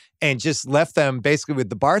later, and just left them basically with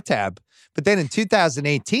the bar tab. But then in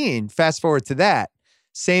 2018, fast forward to that,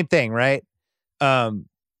 same thing, right?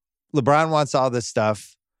 LeBron wants all this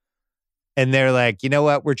stuff. And they're like, you know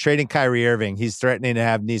what? We're trading Kyrie Irving. He's threatening to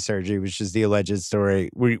have knee surgery, which is the alleged story.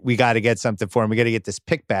 We got to get something for him. We got to get this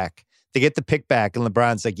pick back. They get the pick back, and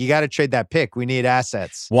LeBron's like, you got to trade that pick. We need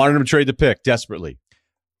assets. Wanted him to trade the pick desperately.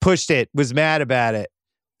 Pushed it. Was mad about it.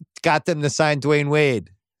 Got them to sign Dwayne Wade.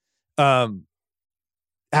 How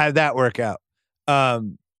did that work out?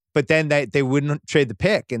 But then they wouldn't trade the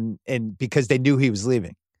pick, and because they knew he was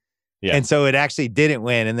leaving. Yeah. And so it actually didn't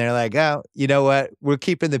win. And they're like, oh, you know what? We're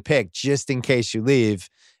keeping the pick just in case you leave.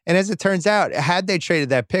 And as it turns out, had they traded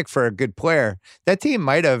that pick for a good player, that team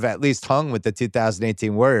might have at least hung with the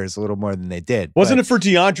 2018 Warriors a little more than they did. Wasn't it for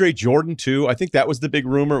DeAndre Jordan too? I think that was the big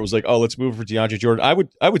rumor. It was like, oh, let's move for DeAndre Jordan.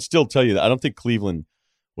 I would still tell you that I don't think Cleveland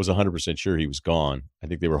was 100% sure he was gone. I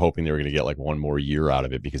think they were hoping they were going to get like one more year out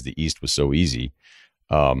of it because the East was so easy.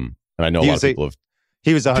 And I know a lot of people have.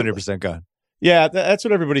 He was 100% gone. Yeah, that's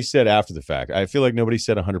what everybody said after the fact. I feel like nobody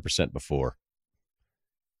said 100% before.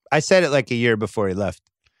 I said it like a year before he left.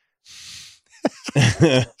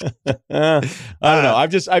 I don't know.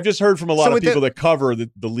 I've just heard from a lot of people that cover the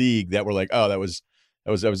league that were like, oh, I was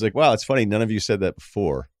like, wow, it's funny. None of you said that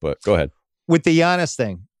before, but go ahead. With the Giannis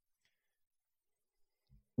thing,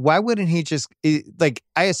 why wouldn't he just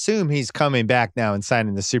I assume he's coming back now and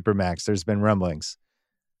signing the Supermax. There's been rumblings.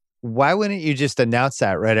 Why wouldn't you just announce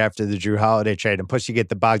that right after the Drew Holiday trade? And plus you get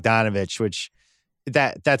the Bogdanovich, which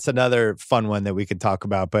that's another fun one that we could talk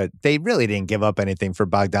about. But they really didn't give up anything for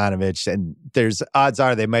Bogdanovich. And there's odds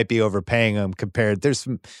are they might be overpaying him compared. There's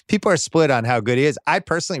some people are split on how good he is. I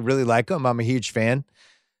personally really like him. I'm a huge fan.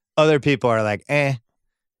 Other people are like, and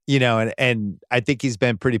I think he's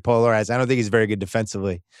been pretty polarized. I don't think he's very good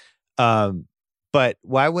defensively. But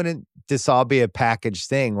why wouldn't this all be a package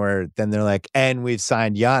thing where then they're like, and we've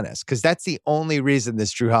signed Giannis? Because that's the only reason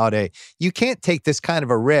this Drew Holiday, you can't take this kind of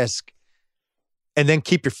a risk and then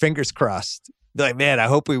keep your fingers crossed. Be like, man, I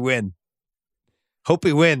hope we win. Hope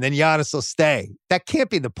we win. Then Giannis will stay. That can't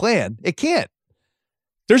be the plan. It can't.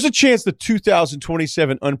 There's a chance the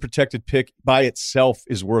 2027 unprotected pick by itself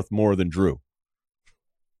is worth more than Drew.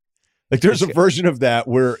 Like there's a version of that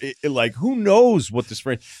where who knows what this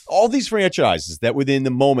all these franchises that within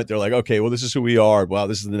the moment they're like, okay, well, this is who we are. Wow,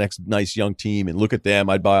 this is the next nice young team. And look at them.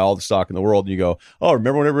 I'd buy all the stock in the world. And you go, oh,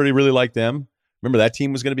 remember when everybody really liked them? Remember that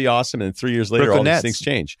team was going to be awesome. And 3 years later, Brooklyn all Nets. these things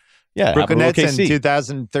change. Yeah. Brooklyn Nets in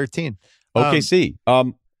 2013. OKC.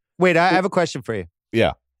 Wait, I have a question for you.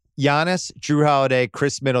 Yeah. Giannis, Drew Holiday,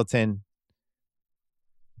 Chris Middleton,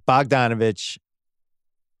 Bogdanovich,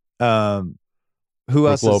 who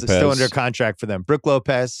else is still under contract for them? Brook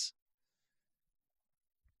Lopez.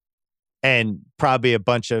 And probably a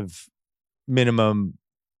bunch of minimum,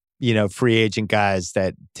 free agent guys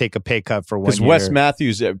that take a pay cut for 1 year. Because Wes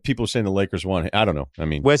Matthews, people are saying the Lakers won. I don't know. I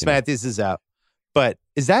mean, Wes Matthews is out. But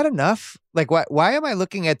is that enough? Like, why am I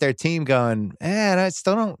looking at their team going, I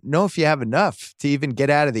still don't know if you have enough to even get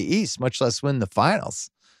out of the East, much less win the finals?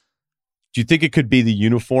 Do you think it could be the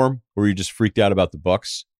uniform where you just freaked out about the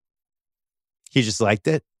Bucks? He just liked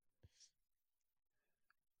it?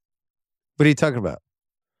 What are you talking about?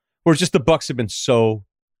 Or just the Bucks have been so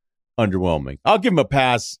underwhelming. I'll give them a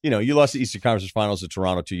pass. You lost the Eastern Conference Finals to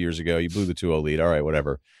Toronto 2 years ago. You blew the 2-0 lead. All right,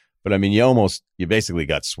 whatever. But I mean, you basically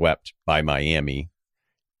got swept by Miami.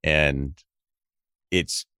 And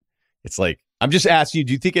it's like, I'm just asking you,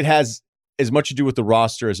 do you think it has as much to do with the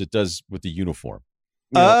roster as it does with the uniform?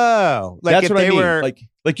 Like that's if what I mean. Were,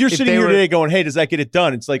 like you're sitting here today going, hey, does that get it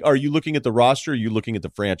done? It's like, are you looking at the roster? Or are you looking at the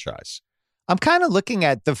franchise? I'm kind of looking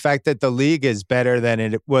at the fact that the league is better than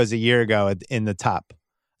it was a year ago in the top.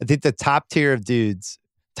 I think the top tier of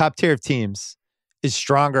teams is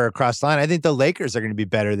stronger across the line. I think the Lakers are going to be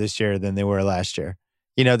better this year than they were last year.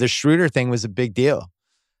 The Schroeder thing was a big deal.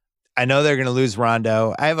 I know they're going to lose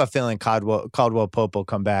Rondo. I have a feeling Caldwell Pope will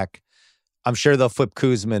come back. I'm sure they'll flip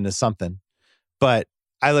Kuzma into something. But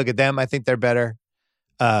I look at them. I think they're better.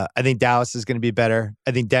 I think Dallas is going to be better.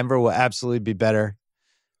 I think Denver will absolutely be better.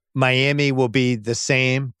 Miami will be the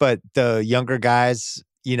same, but the younger guys,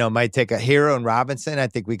 might take a Hero and Robinson. I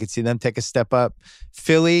think we could see them take a step up.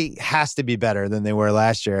 Philly has to be better than they were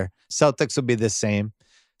last year. Celtics will be the same.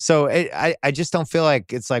 So I just don't feel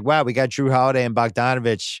like it's like, wow, we got Drew Holiday and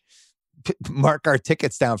Bogdanovich. Mark our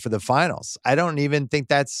tickets down for the finals. I don't even think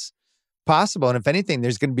that's possible. And if anything,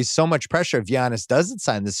 there's going to be so much pressure if Giannis doesn't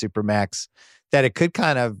sign the Supermax that it could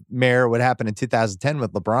kind of mirror what happened in 2010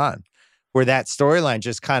 with LeBron, where that storyline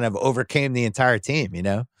just kind of overcame the entire team,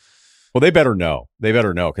 Well, they better know.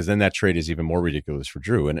 Because then that trade is even more ridiculous for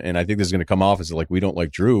Drew. And I think this is going to come off as like, we don't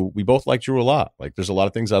like Drew. We both like Drew a lot. Like, there's a lot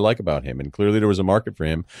of things I like about him. And clearly there was a market for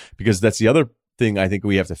him, because that's the other thing I think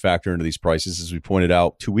we have to factor into these prices. As we pointed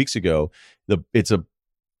out 2 weeks ago, it's a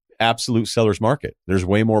absolute seller's market. There's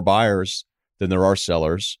way more buyers than there are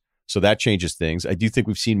sellers. So that changes things. I do think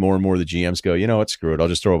we've seen more and more of the GMs go, what, screw it. I'll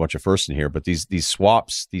just throw a bunch of firsts in here. But these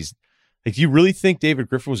swaps, like, do you really think David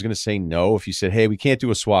Griffin was going to say no if you said, hey, we can't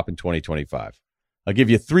do a swap in 2025? I'll give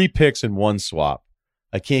you 3 picks and 1 swap.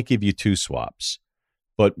 I can't give you 2 swaps.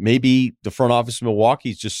 But maybe the front office of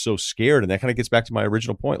Milwaukee is just so scared. And that kind of gets back to my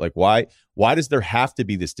original point. Like, why does there have to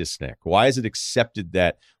be this disconnect? Why is it accepted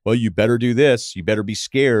that, well, you better do this, you better be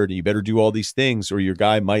scared, and you better do all these things, or your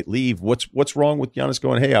guy might leave? What's wrong with Giannis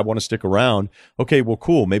going, hey, I want to stick around? Okay, well,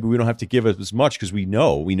 cool. Maybe we don't have to give it as much because we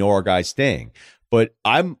know our guy's staying. But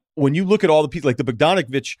when you look at all the people, like the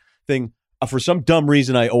Bogdanovich thing, for some dumb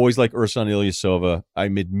reason, I always like Ersan Ilyasova.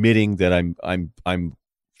 I'm admitting that I'm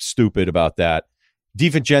stupid about that.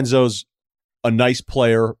 DiVincenzo's a nice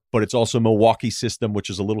player, but it's also Milwaukee system, which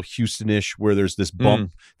is a little Houston-ish, where there's this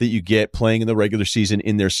bump that you get playing in the regular season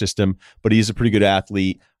in their system. But he's a pretty good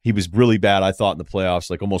athlete. He was really bad, I thought, in the playoffs.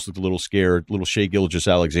 Like, almost looked a little scared, little Shea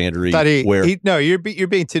Gilgeous-Alexander-y. No, you're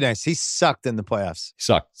being too nice. He sucked in the playoffs.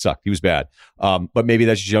 Sucked. He was bad. But maybe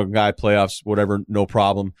that's just young guy playoffs, whatever, no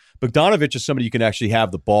problem. Bogdanovich is somebody you can actually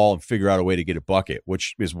have the ball and figure out a way to get a bucket,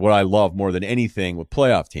 which is what I love more than anything with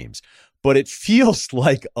playoff teams. But it feels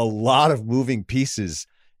like a lot of moving pieces,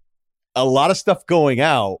 a lot of stuff going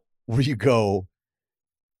out where you go,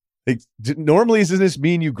 like, normally doesn't this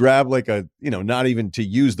mean you grab like a, not even to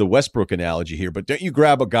use the Westbrook analogy here, but don't you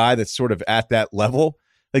grab a guy that's sort of at that level?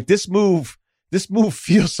 Like, this move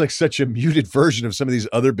feels like such a muted version of some of these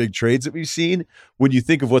other big trades that we've seen when you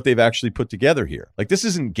think of what they've actually put together here. Like, this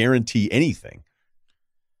doesn't guarantee anything.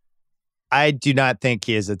 I do not think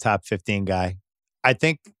he is a top 15 guy. I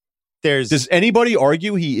think does anybody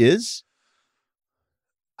argue he is?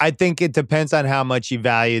 I think it depends on how much you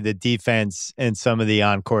value the defense and some of the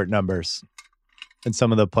on-court numbers and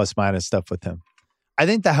some of the plus-minus stuff with him. I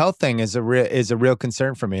think the health thing is a real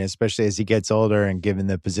concern for me, especially as he gets older and given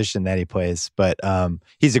the position that he plays. But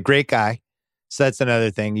he's a great guy, so that's another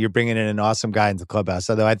thing. You're bringing in an awesome guy into the clubhouse,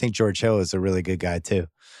 although I think George Hill is a really good guy too.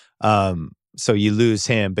 So you lose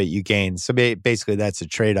him, but you gain. So basically that's a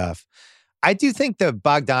trade-off. I do think the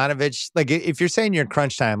Bogdanovich, like, if you're saying you're in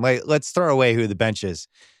crunch time, like, let's throw away who the bench is.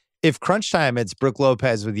 If crunch time, it's Brook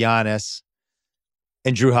Lopez with Giannis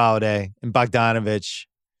and Drew Holiday and Bogdanovich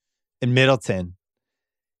and Middleton,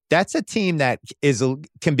 that's a team that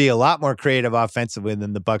can be a lot more creative offensively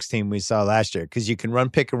than the Bucks team we saw last year, because you can run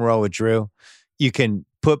pick and roll with Drew. You can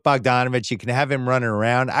put Bogdanovich, you can have him running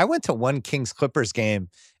around. I went to one Kings-Clippers game,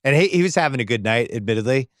 and he was having a good night,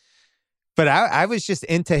 admittedly. But I was just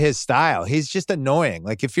into his style. He's just annoying.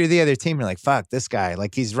 Like, if you're the other team, you're like, fuck, this guy.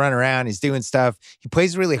 Like, he's running around. He's doing stuff. He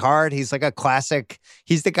plays really hard. He's like a classic.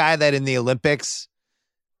 He's the guy that in the Olympics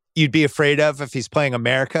you'd be afraid of if he's playing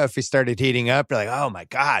America. If he started heating up, you're like, oh, my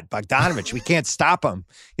God, Bogdanovich, we can't stop him.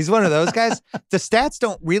 He's one of those guys. The stats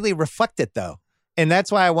don't really reflect it, though. And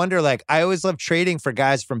that's why I wonder, like, I always love trading for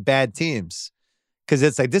guys from bad teams, because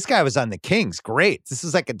it's like, this guy was on the Kings. Great. This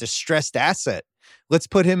is like a distressed asset. Let's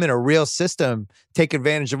put him in a real system, take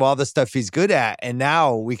advantage of all the stuff he's good at, and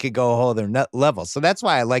now we could go a whole other level. So that's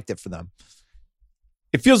why I liked it for them.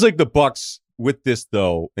 It feels like the Bucks with this,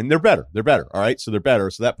 though, and they're better. They're better, all right? So they're better.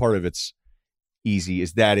 So that part of it's easy,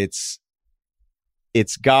 is that it's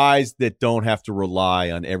guys that don't have to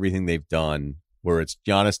rely on everything they've done, where it's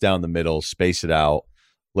Giannis down the middle, space it out,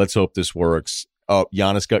 let's hope this works. Oh,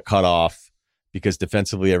 Giannis got cut off because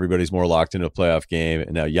defensively everybody's more locked into a playoff game,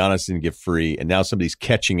 and now Giannis didn't get free, and now somebody's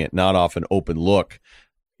catching it, not off an open look,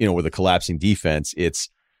 with a collapsing defense. It's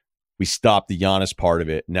We stopped the Giannis part of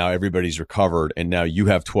it. Now everybody's recovered, and now you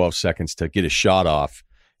have 12 seconds to get a shot off.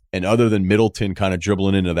 And other than Middleton kind of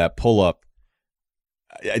dribbling into that pull-up,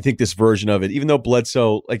 I think this version of it, even though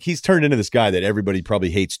Bledsoe, like he's turned into this guy that everybody probably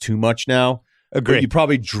hates too much now. Agree.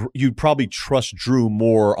 You'd probably trust Drew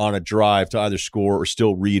more on a drive to either score or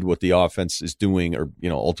still read what the offense is doing, or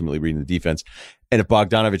ultimately reading the defense. And if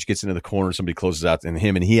Bogdanovich gets into the corner, somebody closes out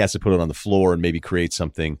and he has to put it on the floor and maybe create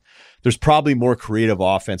something. There's probably more creative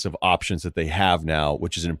offensive options that they have now,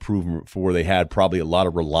 which is an improvement for where they had probably a lot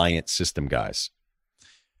of reliant system guys.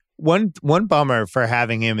 One bummer for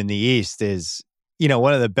having him in the East is,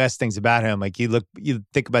 one of the best things about him, like you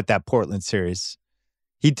think about that Portland series,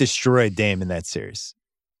 he destroyed Dame in that series.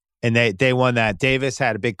 And they won that. Davis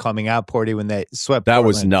had a big coming out party when they swept That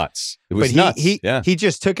Portland. was nuts. It was nuts. He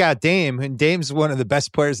just took out Dame, and Dame's one of the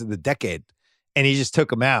best players of the decade, and he just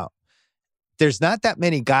took him out. There's not that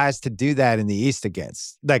many guys to do that in the East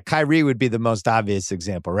against. Like Kyrie would be the most obvious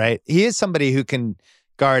example, right? He is somebody who can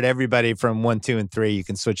guard everybody from 1, 2, and 3. You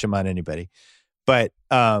can switch him on anybody. But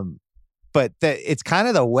it's kind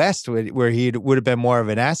of the West where he would have been more of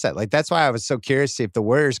an asset. Like that's why I was so curious to see if the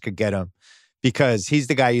Warriors could get him, because he's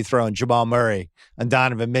the guy you throw on Jamal Murray, on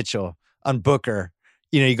Donovan Mitchell, on Booker.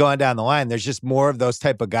 You go on down the line. There's just more of those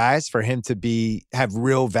type of guys for him to have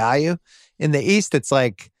real value. In the East, it's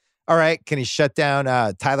like, all right, can he shut down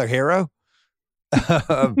Tyler Hero?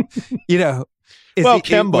 Kemba.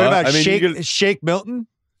 What about Shake Milton?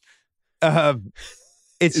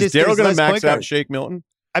 Is Daryl going to max out Shake Milton?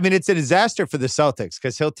 I mean, it's a disaster for the Celtics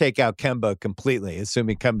because he'll take out Kemba completely,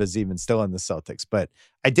 assuming Kemba's even still in the Celtics. But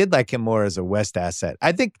I did like him more as a West asset.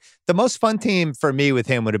 I think the most fun team for me with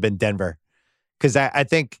him would have been Denver, because I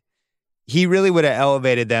think he really would have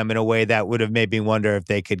elevated them in a way that would have made me wonder if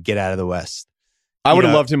they could get out of the West. I would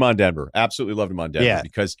have loved him on Denver. Absolutely loved him on Denver,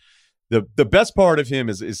 because the best part of him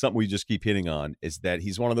is something we just keep hitting on, is that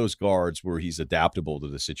he's one of those guards where he's adaptable to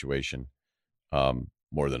the situation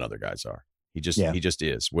more than other guys are. He just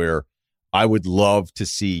is, where I would love to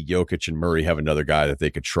see Jokic and Murray have another guy that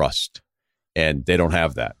they could trust, and they don't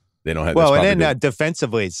have that. They don't have. Well, and then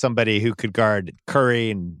defensively, somebody who could guard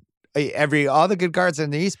Curry and all the good guards in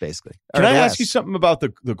the East, basically. Can I ask you something about the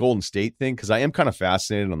Golden State thing? Because I am kind of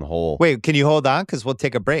fascinated on the whole. Wait, can you hold on? Because we'll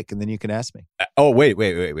take a break, and then you can ask me.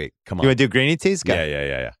 Wait. Come on. You want to do Greeny Teas? Go.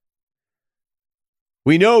 Yeah.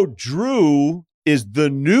 We know Drew is the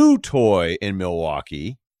new toy in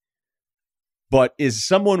Milwaukee. But is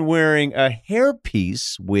someone wearing a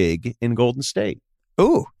hairpiece wig in Golden State?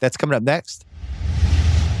 Ooh, that's coming up next.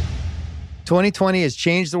 2020 has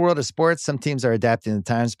changed the world of sports. Some teams are adapting to the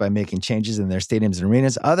times by making changes in their stadiums and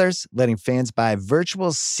arenas. Others, letting fans buy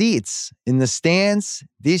virtual seats in the stands.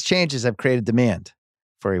 These changes have created demand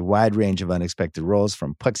for a wide range of unexpected roles,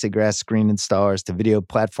 from plexiglass screen installers to video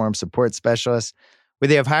platform support specialists.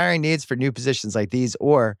 Whether you have hiring needs for new positions like these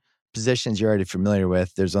or positions you're already familiar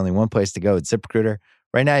with, there's only one place to go. It's ZipRecruiter.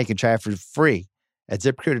 Right now, you can try it for free at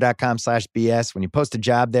ZipRecruiter.com/BS. When you post a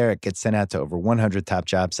job there, it gets sent out to over 100 top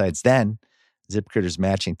job sites. Then, ZipRecruiter's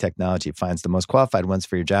matching technology finds the most qualified ones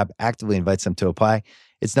for your job, actively invites them to apply.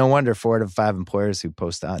 It's no wonder 4 out of 5 employers who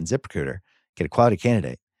post on ZipRecruiter get a quality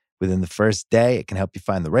candidate. Within the first day, it can help you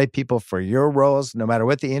find the right people for your roles, no matter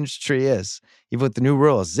what the industry is. Even with the new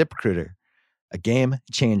rules, ZipRecruiter, a game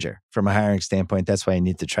changer from a hiring standpoint. That's why you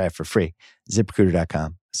need to try it for free.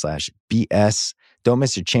 ZipRecruiter.com/BS. Don't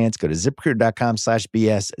miss your chance. Go to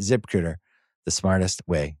ZipRecruiter.com/BS. ZipRecruiter, the smartest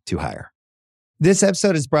way to hire. This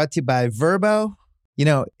episode is brought to you by Vrbo.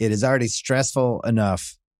 It is already stressful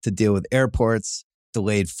enough to deal with airports,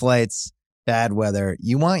 delayed flights, bad weather.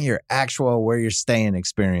 You want your actual where you're staying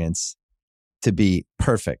experience to be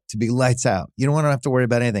perfect, to be lights out. You don't want to have to worry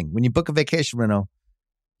about anything. When you book a vacation rental,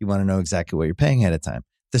 you want to know exactly what you're paying ahead of time.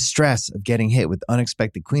 The stress of getting hit with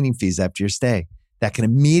unexpected cleaning fees after your stay, that can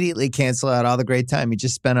immediately cancel out all the great time you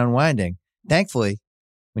just spent unwinding. Thankfully,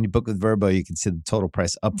 when you book with Vrbo, you can see the total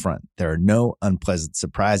price upfront. There are no unpleasant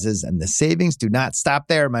surprises, and the savings do not stop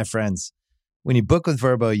there, my friends. When you book with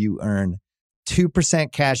Vrbo, you earn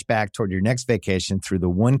 2% cash back toward your next vacation through the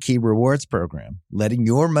One Key Rewards program, letting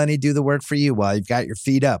your money do the work for you while you've got your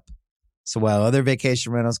feet up. So while other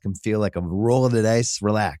vacation rentals can feel like a roll of the dice,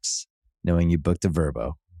 relax, knowing you booked a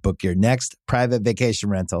Vrbo. Book your next private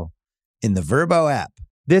vacation rental in the Vrbo app.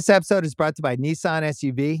 This episode is brought to you by Nissan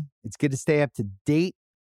SUV. It's good to stay up to date.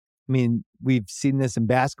 I mean, we've seen this in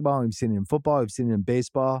basketball, we've seen it in football, we've seen it in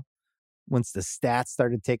baseball. Once the stats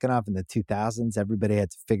started taking off in the 2000s, everybody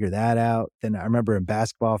had to figure that out. Then I remember in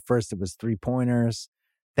basketball, first it was three-pointers.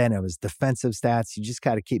 Then it was defensive stats. You just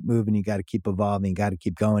got to keep moving. You got to keep evolving. You got to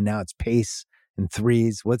keep going. Now it's pace and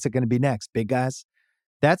threes. What's it going to be next? Big guys?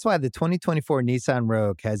 That's why the 2024 Nissan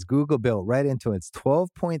Rogue has Google built right into its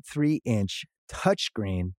 12.3-inch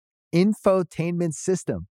touchscreen infotainment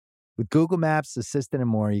system. With Google Maps, Assistant, and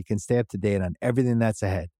more, you can stay up to date on everything that's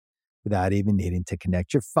ahead without even needing to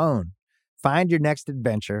connect your phone. Find your next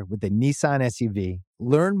adventure with the Nissan SUV.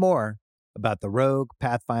 Learn more about the Rogue,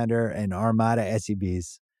 Pathfinder, and Armada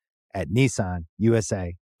SUVs at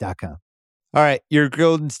nissanusa.com. All right, your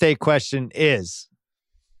Golden State question is...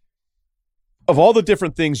 Of all the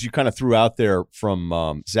different things you kind of threw out there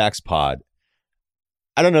from Zach's pod,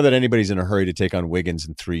 I don't know that anybody's in a hurry to take on Wiggins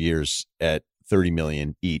in 3 years at $30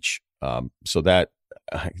 million each. So that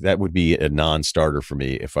would be a non-starter for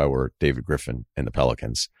me if I were David Griffin and the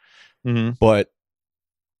Pelicans. Mm-hmm. But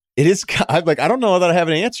it is I don't know that I have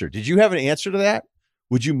an answer. Did you have an answer to that?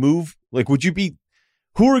 Would you move? Would you be?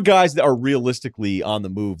 Who are guys that are realistically on the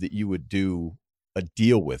move that you would do a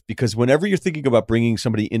deal with? Because whenever you're thinking about bringing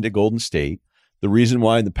somebody into Golden State, the reason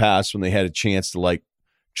why in the past when they had a chance to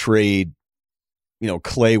trade,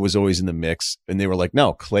 Clay was always in the mix, and they were like,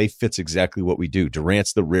 no, Clay fits exactly what we do.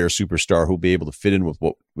 Durant's the rare superstar who'll be able to fit in with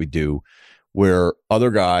what we do, where other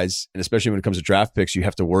guys, and especially when it comes to draft picks, you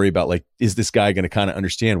have to worry about, is this guy going to kind of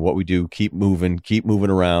understand what we do? Keep moving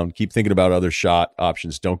around, keep thinking about other shot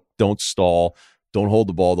options. Don't stall. Don't hold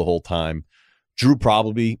the ball the whole time. Drew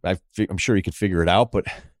probably, I'm sure he could figure it out, but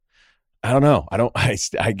I don't know.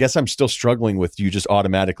 I guess I'm still struggling with you just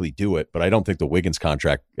automatically do it, but I don't think the Wiggins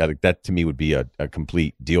contract, I think that to me would be a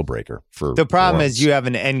complete deal breaker for the problem is you have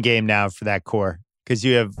an end game now for that core because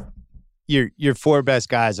you have your four best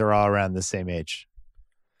guys are all around the same age.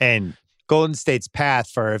 And Golden State's path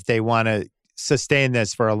for if they want to sustain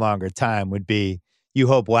this for a longer time would be you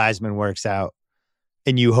hope Wiseman works out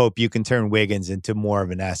and you hope you can turn Wiggins into more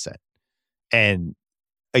of an asset. And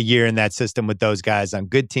a year in that system with those guys on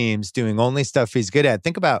good teams doing only stuff he's good at.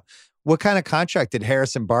 Think about what kind of contract did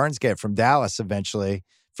Harrison Barnes get from Dallas eventually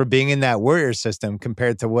for being in that Warriors system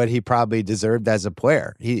compared to what he probably deserved as a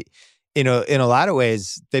player. He, in a lot of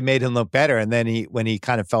ways, they made him look better. And then when he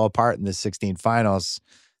kind of fell apart in the 16 finals,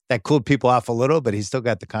 that cooled people off a little, but he still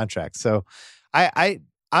got the contract. So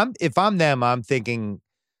if I'm them, I'm thinking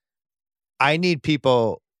I need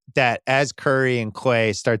people that as Curry and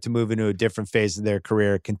Clay start to move into a different phase of their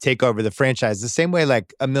career can take over the franchise. The same way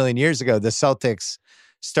a million years ago, the Celtics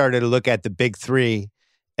started to look at the big three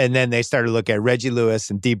and then they started to look at Reggie Lewis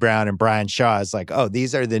and D Brown and Brian Shaw as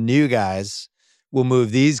these are the new guys. We'll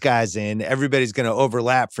move these guys in. Everybody's going to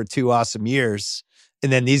overlap for 2 awesome years.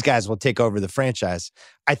 And then these guys will take over the franchise.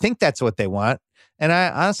 I think that's what they want. And I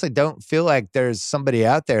honestly don't feel like there's somebody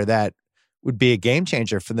out there that would be a game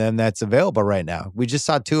changer for them that's available right now. We just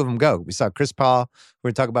saw 2 of them go. We saw Chris Paul. We're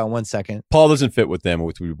going to talk about in 1 second. Paul doesn't fit with them,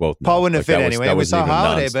 which we both know. Paul wouldn't have fit anyway. We saw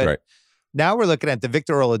Holiday, but right. Now we're looking at the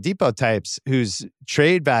Victor Oladipo types whose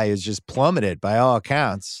trade value is just plummeted by all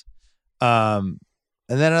accounts. And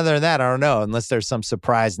then other than that, I don't know, unless there's some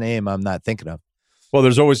surprise name I'm not thinking of. Well,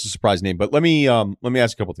 there's always a surprise name, but let me ask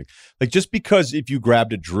a couple things. Just because if you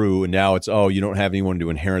grabbed a Drew and now it's you don't have anyone to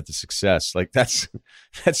inherit the success, that's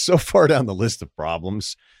so far down the list of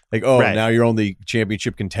problems. Right. Now you're only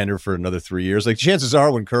championship contender for another 3 years. Chances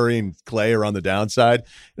are when Curry and Clay are on the downside, it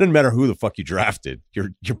doesn't matter who the fuck you drafted.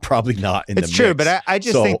 You're probably not in the mix. It's true, but I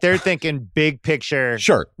just think they're thinking big picture.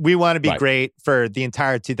 Sure. We want to be great for the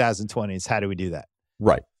entire 2020s. How do we do that?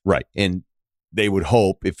 Right. And they would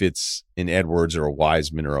hope if it's an Edwards or a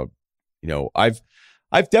Wiseman or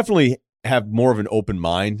I've definitely have more of an open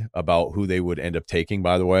mind about who they would end up taking,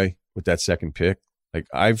 by the way, with that second pick.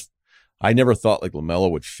 I never thought LaMelo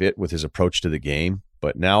would fit with his approach to the game,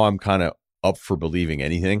 but now I'm kind of up for believing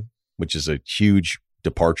anything, which is a huge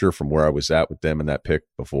departure from where I was at with them in that pick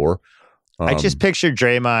before. I just pictured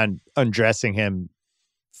Draymond undressing him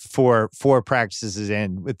for 4 practices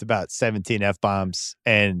in with about 17 F-bombs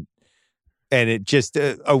and it just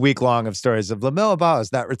a week long of stories of LaMelo Ball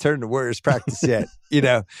has not returned to Warriors practice yet.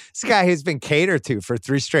 This guy who's been catered to for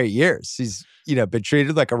 3 straight years. He's, been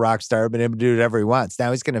treated like a rock star, been able to do whatever he wants.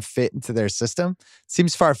 Now he's going to fit into their system.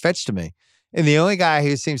 Seems far-fetched to me. And the only guy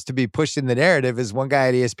who seems to be pushing the narrative is one guy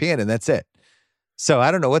at ESPN, and that's it. So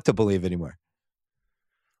I don't know what to believe anymore.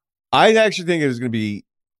 I actually think it was going to be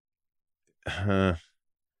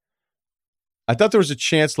I thought there was a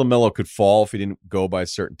chance LaMelo could fall if he didn't go by a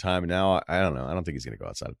certain time. And now I don't know. I don't think he's going to go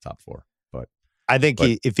outside of the top 4. But I think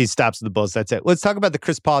if he stops the Bulls, that's it. Let's talk about the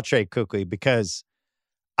Chris Paul trade quickly because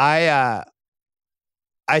I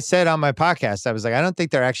said on my podcast, I was like, I don't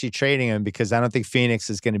think they're actually trading him because I don't think Phoenix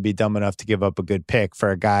is going to be dumb enough to give up a good pick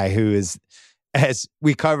for a guy who is, as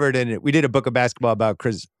we covered in it, we did a book of basketball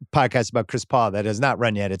podcast about Chris Paul that has not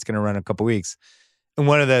run yet. It's going to run in a couple weeks. And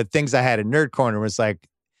one of the things I had in Nerd Corner was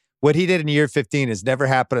What he did in year 15 has never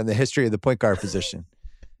happened in the history of the point guard position.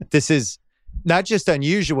 This is not just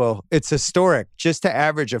unusual, it's historic. Just to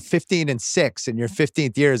average a 15-6 in your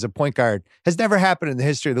 15th year as a point guard has never happened in the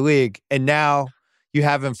history of the league. And now you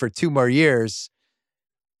have him for 2 more years.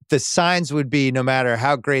 The signs would be, no matter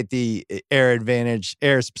how great the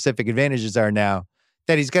air-specific advantages are now,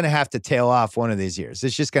 that he's going to have to tail off one of these years.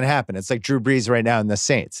 It's just going to happen. It's like Drew Brees right now in the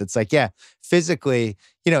Saints. It's like, yeah, physically,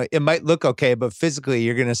 it might look okay, but physically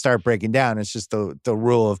you're going to start breaking down. It's just the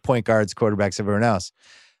rule of point guards, quarterbacks, everyone else.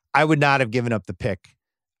 I would not have given up the pick.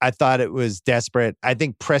 I thought it was desperate. I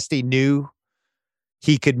think Presti knew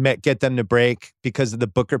he could get them to break because of the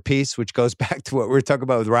Booker piece, which goes back to what we were talking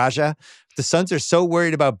about with Raja. The Suns are so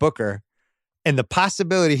worried about Booker and the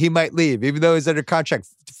possibility he might leave, even though he's under contract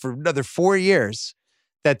for another 4 years,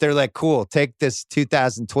 that they're like, cool, take this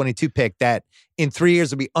 2022 pick that in 3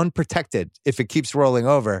 years will be unprotected if it keeps rolling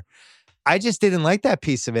over. I just didn't like that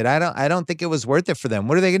piece of it. I don't think it was worth it for them.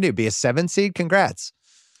 What are they going to do? Be a 7 seed? Congrats.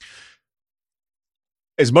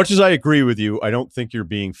 As much as I agree with you, I don't think you're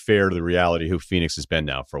being fair to the reality who Phoenix has been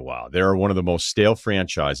now for a while. They're one of the most stale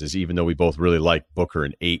franchises, even though we both really like Booker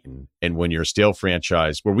and Ayton. And when you're a stale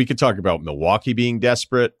franchise, where we could talk about Milwaukee being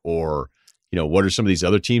desperate or, what are some of these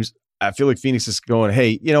other teams? I feel like Phoenix is going,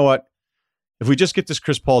 hey, you know what? If we just get this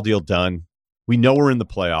Chris Paul deal done, we know we're in the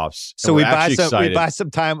playoffs. So we buy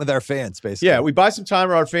some time with our fans, basically. Yeah, we buy some time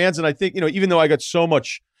with our fans. And I think, even though I got so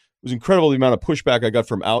much, it was incredible the amount of pushback I got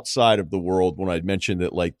from outside of the world when I mentioned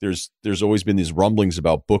that, like, there's always been these rumblings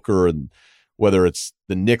about Booker, and whether it's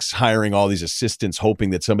the Knicks hiring all these assistants,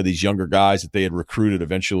 hoping that some of these younger guys that they had recruited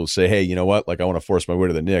eventually will say, hey, you know what? Like, I want to force my way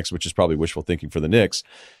to the Knicks, which is probably wishful thinking for the Knicks.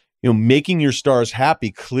 Making your stars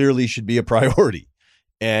happy clearly should be a priority.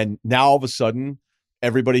 And now all of a sudden,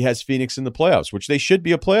 everybody has Phoenix in the playoffs, which they should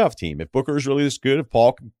be a playoff team. If Booker is really this good, if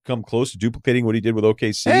Paul can come close to duplicating what he did with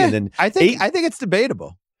OKC, and then I think it's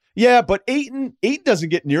debatable. Yeah, but Ayton doesn't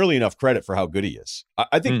get nearly enough credit for how good he is.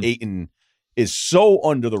 I think Ayton is so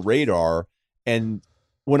under the radar. And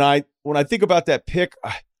when I think about that pick,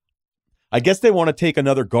 I guess they want to take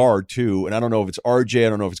another guard too. And I don't know if it's RJ. I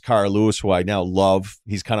don't know if it's Kyle Lewis, who I now love.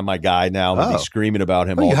 He's kind of my guy now. I'm be screaming about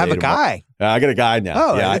him all day. You have a guy. I got a guy now.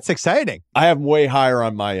 Oh, yeah, that's exciting. I have him way higher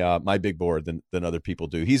on my my big board than other people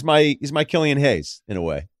do. He's my Killian Hayes in a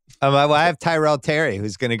way. I have Tyrell Terry,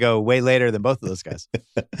 who's going to go way later than both of those guys.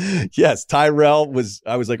 Yes, Tyrell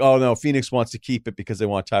I was like, oh no, Phoenix wants to keep it because they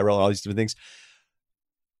want Tyrell and all these different things.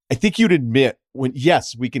 I think you'd admit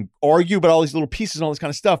yes, we can argue about all these little pieces and all this kind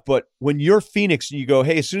of stuff, but when you're Phoenix and you go,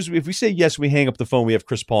 hey, as soon as if we say yes, we hang up the phone, we have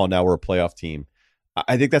Chris Paul, and now we're a playoff team.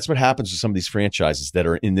 I think that's what happens with some of these franchises that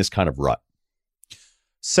are in this kind of rut.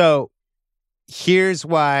 So here's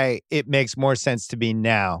why it makes more sense to me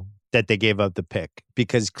now that they gave up the pick,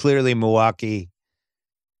 because clearly Milwaukee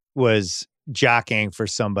was jockeying for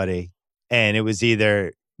somebody, and it was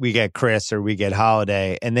either we get Chris or we get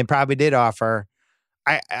Holiday, and they probably did offer.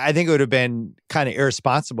 I think it would have been kind of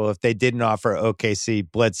irresponsible if they didn't offer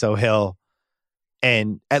OKC, Bledsoe, Hill,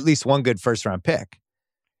 and at least one good first-round pick.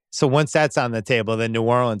 So once that's on the table, then New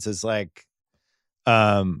Orleans is like,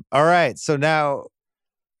 all right, so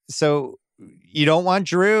you don't want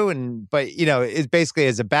Drew, but it's basically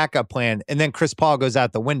as a backup plan. And then Chris Paul goes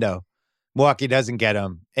out the window. Milwaukee doesn't get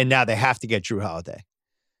him, and now they have to get Drew Holiday.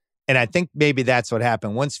 And I think maybe that's what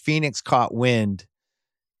happened. Once Phoenix caught wind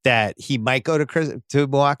that he might go to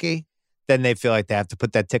Milwaukee, then they feel like they have to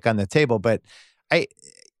put that tick on the table. But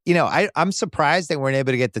I'm surprised they weren't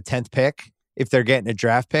able to get the 10th pick if they're getting a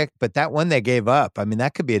draft pick. But that one they gave up, I mean,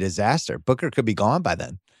 that could be a disaster. Booker could be gone by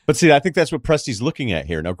then. But see, I think that's what Presti's looking at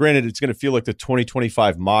here. Now, granted, it's going to feel like the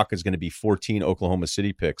 2025 mock is going to be 14 Oklahoma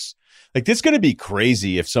City picks. Like, this is going to be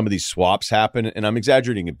crazy if some of these swaps happen, and I'm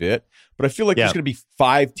exaggerating a bit, but I feel like there's going to be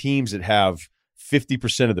 5 teams that have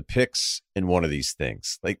 50% of the picks in one of these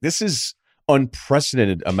things. Like, this is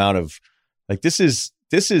unprecedented amount of, like, this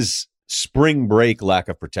is spring break lack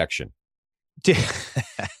of protection. Do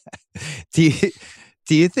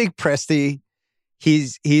you think Presti,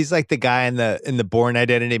 he's like the guy in the Bourne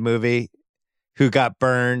Identity movie who got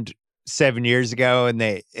burned 7 years ago, and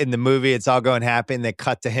in the movie it's all going happy, and they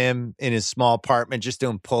cut to him in his small apartment just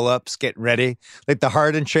doing pull-ups, getting ready, like the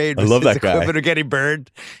Harden trade. I love that guy. Of getting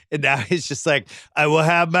burned, and now he's just like, I will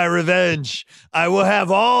have my revenge. I will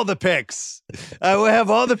have all the picks. I will have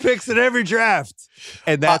all the picks in every draft,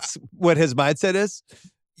 and that's what his mindset is.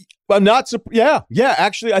 I'm not. Yeah.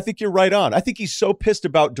 Actually, I think you're right on. I think he's so pissed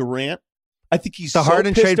about Durant. I think he's the so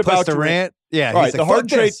Harden pissed trade about plus Durant. Yeah, right. The Harden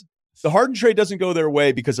trade. The Harden trade doesn't go their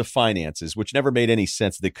way because of finances, which never made any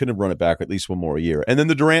sense. They couldn't have run it back at least one more year. And then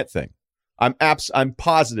the Durant thing. I'm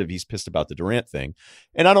positive he's pissed about the Durant thing.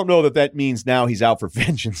 And I don't know that means now he's out for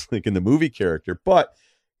vengeance like in the movie character. But,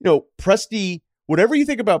 Presti, whatever you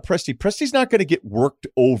think about Presti's not going to get worked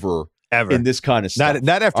over ever in this kind of stuff.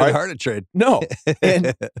 Not after the Harden trade. No.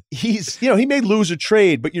 And he may lose a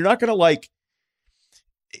trade, but you're not going to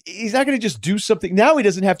he's not going to just do something. Now he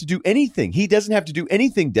doesn't have to do anything. He doesn't have to do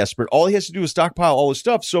anything desperate. All he has to do is stockpile all his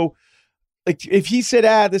stuff. So if he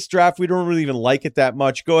said, this draft, we don't really even like it that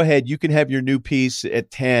much, go ahead. You can have your new piece at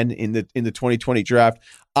 10 in the 2020 draft.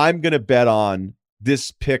 I'm going to bet on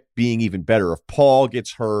this pick being even better. If Paul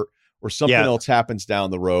gets hurt or something else happens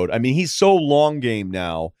down the road. I mean, he's so long game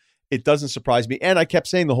now. It doesn't surprise me. And I kept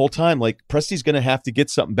saying the whole time, Presti's going to have to get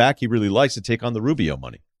something back he really likes to take on the Rubio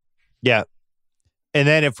money. Yeah. And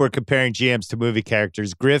then if we're comparing GMs to movie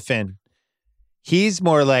characters, Griffin, he's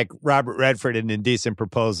more like Robert Redford in Indecent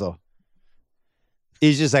Proposal.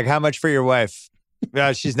 He's just like, how much for your wife?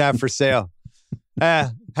 No, she's not for sale. How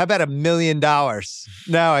about $1 million?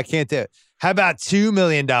 No, I can't do it. How about $2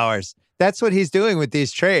 million? That's what he's doing with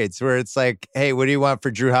these trades where it's like, hey, what do you want for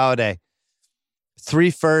Drew Holiday?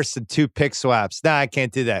 3 firsts and 2 pick swaps. No, I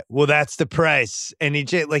can't do that. Well, that's the price. And he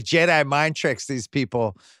Jedi mind tricks these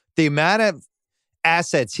people. The amount of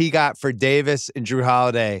assets he got for Davis and Drew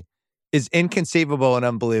Holiday is inconceivable and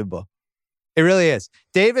unbelievable. It really is.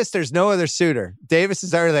 Davis, there's no other suitor. Davis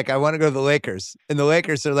is already like, I want to go to the Lakers. And the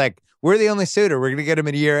Lakers are like, we're the only suitor. We're going to get him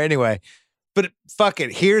in a year anyway. But fuck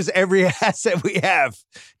it. Here's every asset we have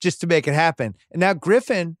just to make it happen. And now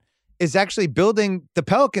Griffin is actually building the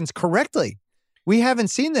Pelicans correctly. We haven't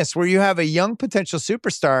seen this where you have a young potential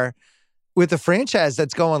superstar with a franchise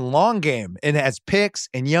that's going long game and has picks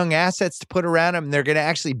and young assets to put around him. And they're going to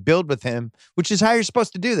actually build with him, which is how you're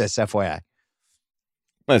supposed to do this, FYI.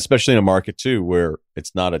 Especially in a market, too, where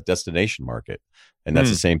it's not a destination market. And that's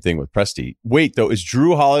the same thing with Presti. Wait, though, is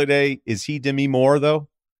Drew Holiday, is he Demi Moore, though?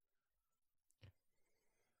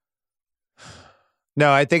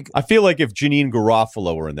 No, I feel like if Janine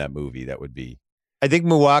Garofalo were in that movie, that would be. I think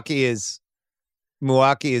Milwaukee is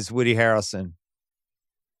Woody Harrelson.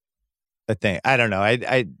 I think. I don't know.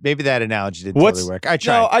 I maybe that analogy didn't totally work. I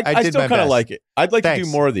tried. No, I still kind of like it. I'd like to do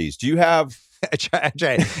more of these. Do you have I tried.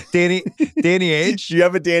 Danny Ainge? Do you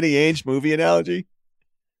have a Danny Ainge movie analogy?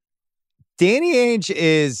 Danny Ainge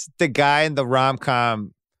is the guy in the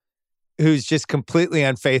rom-com who's just completely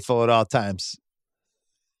unfaithful at all times.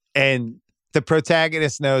 And the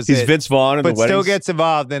protagonist knows He's Vince Vaughn in the weddings. But still gets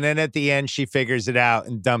involved. And then at the end, she figures it out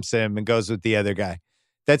and dumps him and goes with the other guy.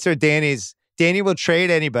 That's what Danny will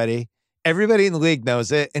trade anybody. Everybody in the league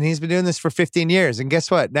knows it. And he's been doing this for 15 years. And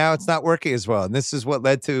guess what? Now it's not working as well. And this is what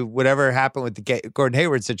led to whatever happened with the Gordon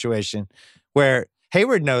Hayward situation, where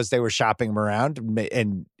Hayward knows they were shopping him around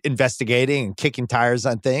and investigating and kicking tires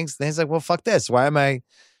on things. And he's like, well, fuck this. Why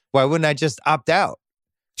wouldn't I just opt out?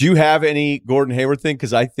 Do you have any Gordon Hayward thing?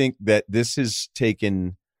 Because I think that this has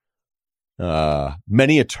taken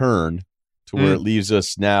many a turn to where it leaves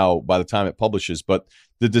us now by the time it publishes. But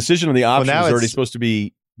the decision on the option was already supposed to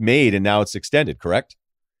be made, and now it's extended, correct?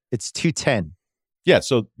 It's 210. Yeah,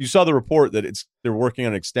 so you saw the report that they're working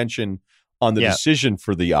on an extension on the decision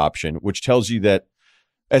for the option, which tells you that,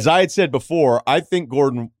 as I had said before, I think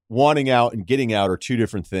Gordon wanting out and getting out are two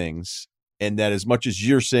different things. And that as much as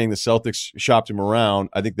you're saying the Celtics shopped him around,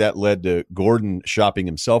 I think that led to Gordon shopping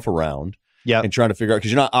himself around and trying to figure out,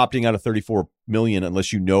 because you're not opting out of $34 million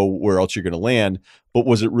unless you know where else you're going to land. But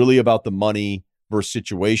was it really about the money versus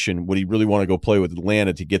situation? Would he really want to go play with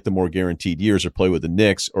Atlanta to get the more guaranteed years or play with the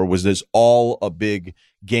Knicks? Or was this all a big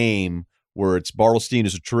game where it's Bartelstein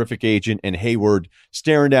is a terrific agent and Hayward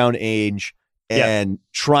staring down Ainge and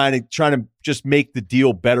trying to just make the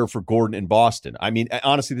deal better for Gordon in Boston? I mean,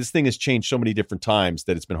 honestly, this thing has changed so many different times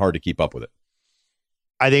that it's been hard to keep up with it.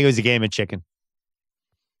 I think it was a game of chicken. Do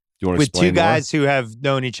you want to with explain two guys who have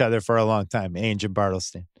known each other for a long time, Ainge and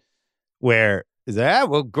Bartelstein, where is that?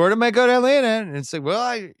 Well, Gordon might go to Atlanta, and it's like,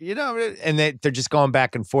 well, and they're just going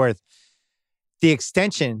back and forth. The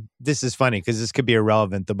extension, this is funny because this could be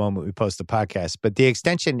irrelevant the moment we post the podcast, but the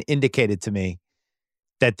extension indicated to me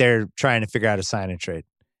that they're trying to figure out a sign and trade.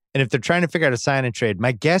 And if they're trying to figure out a sign and trade,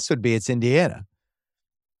 my guess would be it's Indiana,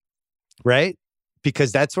 right?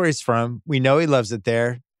 Because that's where he's from. We know he loves it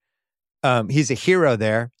there. He's a hero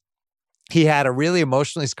there. He had a really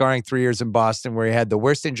emotionally scarring 3 years in Boston where he had the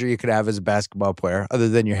worst injury you could have as a basketball player, other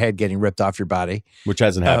than your head getting ripped off your body. Which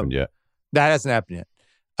hasn't happened yet. That hasn't happened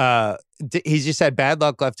yet. He's just had bad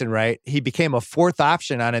luck left and right. He became a fourth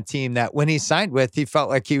option on a team that when he signed with, he felt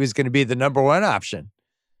like he was going to be the number one option,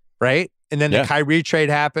 right? And then the Kyrie trade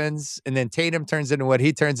happens, and then Tatum turns into what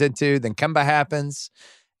he turns into, then Kemba happens,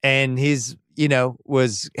 And he's,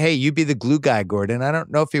 hey, you be the glue guy, Gordon. I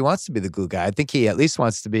don't know if he wants to be the glue guy. I think he at least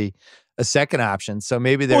wants to be a second option. So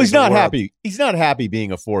maybe there's he's not happy. He's not happy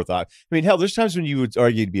being a fourth option. I mean, hell, there's times when you would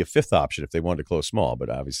argue to be a fifth option if they wanted to close small, but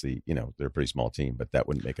obviously, they're a pretty small team, but that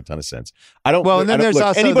wouldn't make a ton of sense. And then there's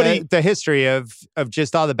also the history of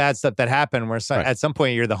just all the bad stuff that happened where at some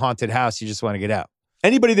point you're the haunted house. You just want to get out.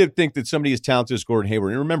 Anybody that think that somebody as talented as Gordon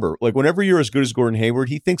Hayward, and remember, like whenever you're as good as Gordon Hayward,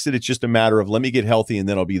 he thinks that it's just a matter of let me get healthy and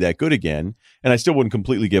then I'll be that good again. And I still wouldn't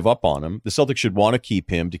completely give up on him. The Celtics should want to keep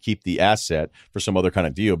him to keep the asset for some other kind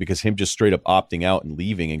of deal because him just straight up opting out and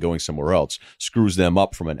leaving and going somewhere else screws them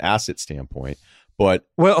up from an asset standpoint. But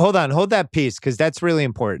hold on, hold that piece because that's really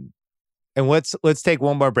important. And let's take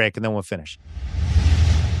one more break and then we'll finish.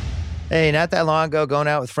 Hey, not that long ago, going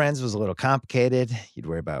out with friends was a little complicated. You'd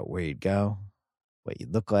worry about where you'd go, what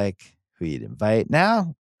you'd look like, who you'd invite.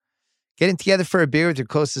 Now, getting together for a beer with your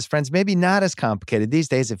closest friends, maybe not as complicated. These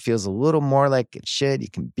days, it feels a little more like it should. You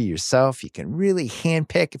can be yourself. You can really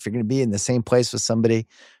handpick if you're going to be in the same place with somebody,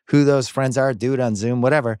 who those friends are, do it on Zoom,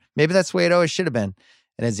 whatever. Maybe that's the way it always should have been.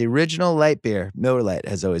 And as the original light beer, Miller Lite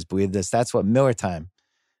has always believed this. That's what Miller Time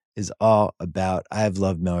is all about. I've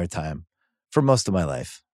loved Miller Time for most of my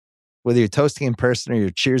life. Whether you're toasting in person or you're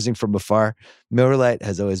cheersing from afar, Miller Lite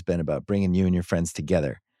has always been about bringing you and your friends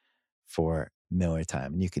together for Miller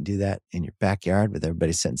Time. And you can do that in your backyard with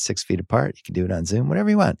everybody sitting 6 feet apart. You can do it on Zoom, whatever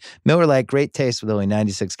you want. Miller Lite, great taste with only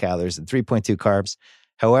 96 calories and 3.2 carbs.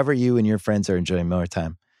 However you and your friends are enjoying Miller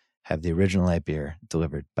Time, have the original light beer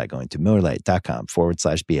delivered by going to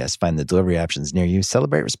MillerLite.com/BS. Find the delivery options near you.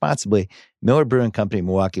 Celebrate responsibly. Miller Brewing Company,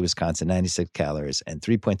 Milwaukee, Wisconsin, 96 calories and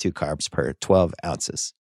 3.2 carbs per 12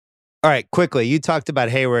 ounces. All right, quickly, you talked about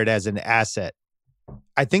Hayward as an asset.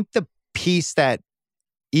 I think the piece that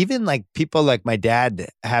even like people like my dad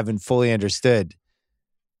haven't fully understood,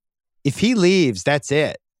 if he leaves, that's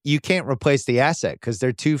it. You can't replace the asset because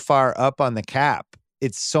they're too far up on the cap.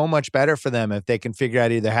 It's so much better for them if they can figure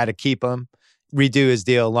out either how to keep him, redo his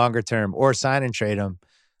deal longer term, or sign and trade him.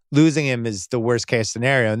 Losing him is the worst case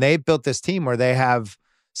scenario. And they built this team where they have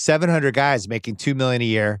 700 guys making $2 million a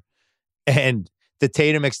year and the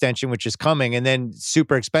Tatum extension, which is coming, and then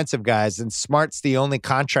super expensive guys. And Smart's the only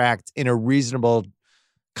contract in a reasonable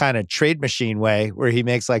kind of trade machine way where he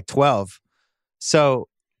makes like 12. So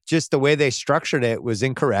just the way they structured it was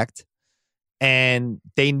incorrect. And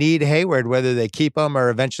they need Hayward, whether they keep him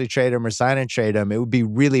or eventually trade him or sign and trade him. It would be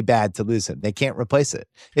really bad to lose him. They can't replace it.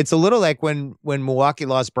 It's a little like when Milwaukee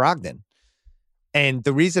lost Brogdon. And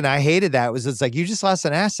the reason I hated that was it's like, you just lost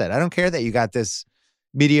an asset. I don't care that you got this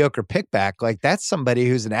mediocre pick back. Like, that's somebody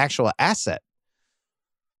who's an actual asset.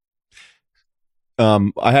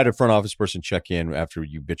 I had a front office person check in after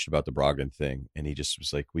you bitched about the Brogdon thing, and he just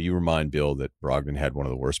was like, will you remind Bill that Brogdon had one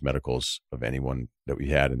of the worst medicals of anyone that we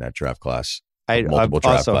had in that draft class? I've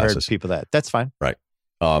also heard people that's fine. Right.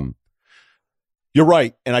 You're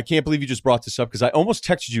right. And I can't believe you just brought this up because I almost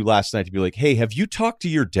texted you last night to be like, hey, have you talked to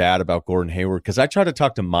your dad about Gordon Hayward? Because I tried to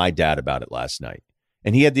talk to my dad about it last night,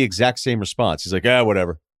 and he had the exact same response. He's like,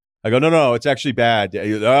 whatever. I go, no, it's actually bad.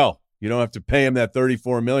 Oh, you don't have to pay him that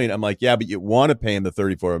 $34 million. I'm like, yeah, but you want to pay him the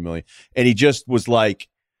 $34 million. And he just was like,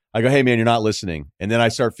 I go, hey, man, you're not listening. And then I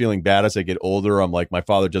start feeling bad as I get older. I'm like, my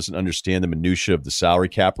father doesn't understand the minutia of the salary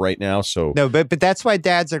cap right now. So no, but that's why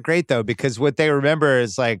dads are great, though, because what they remember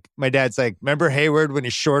is like, my dad's like, remember Hayward when he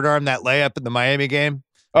short-armed that layup in the Miami game?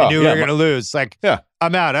 I knew we were going to lose. Like,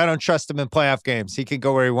 I'm out. I don't trust him in playoff games. He can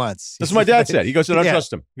go where he wants. That's what my dad said. He goes, I don't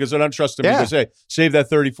trust him. He goes, I don't trust him. He goes, hey, save that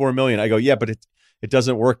 $34 million. I go, yeah, but it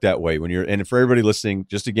doesn't work that way when you're, and for everybody listening,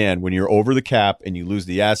 just again, when you're over the cap and you lose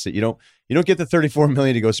the asset, you don't get the $34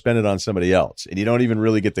 million to go spend it on somebody else. And you don't even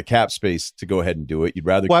really get the cap space to go ahead and do it. You'd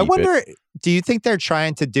rather keep it. I wonder, do you think they're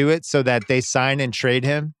trying to do it so that they sign and trade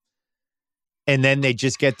him and then they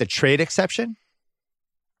just get the trade exception?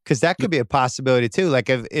 Because that could be a possibility too. Like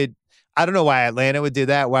I don't know why Atlanta would do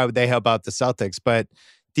that. Why would they help out the Celtics? But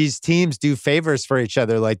these teams do favors for each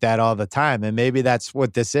other like that all the time. And maybe that's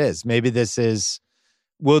what this is. Maybe this is,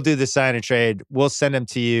 we'll do the sign and trade. We'll send them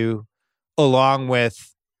to you along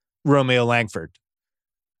with Romeo Langford.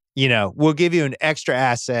 We'll give you an extra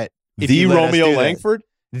asset. The Romeo Langford?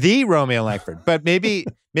 The Romeo Langford. But maybe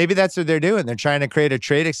that's what they're doing. They're trying to create a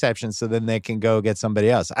trade exception so then they can go get somebody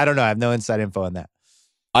else. I don't know. I have no inside info on that.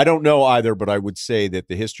 I don't know either, but I would say that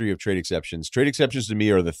the history of trade exceptions to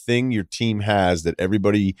me are the thing your team has that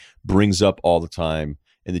everybody brings up all the time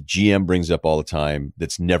and the GM brings up all the time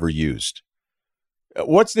that's never used.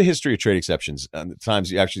 What's the history of trade exceptions on the times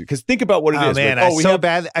you actually, because think about what it is. Man,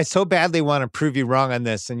 like, I so badly want to prove you wrong on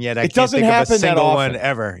this, and yet I can't think of a single one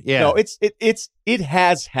ever. Yeah. No, it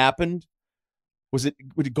has happened,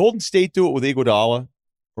 Did Golden State do it with Iguodala?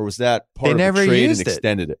 Or was that part of the trade and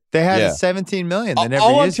extended it? They had $17 million. They never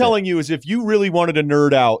all I'm used telling you is if you really wanted to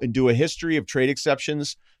nerd out and do a history of trade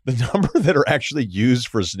exceptions, the number that are actually used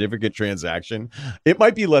for a significant transaction, it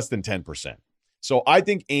might be less than 10%. So I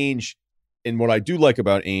think Ainge, and what I do like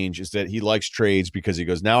about Ainge is that he likes trades because he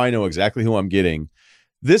goes, now I know exactly who I'm getting.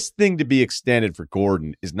 This thing to be extended for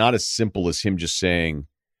Gordon is not as simple as him just saying,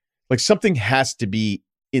 like, something has to be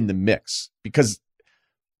in the mix because,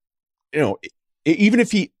 you know, even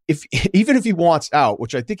if he wants out,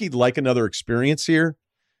 which I think he'd like another experience here,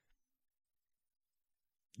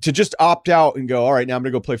 to just opt out and go, all right, now I'm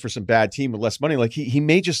going to go play for some bad team with less money. Like he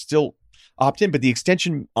may just still opt in, but the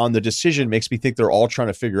extension on the decision makes me think they're all trying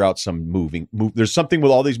to figure out some move. There's something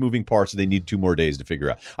with all these moving parts that they need 2 more days to figure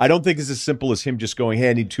out. I don't think it's as simple as him just going, hey,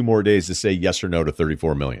 I need 2 more days to say yes or no to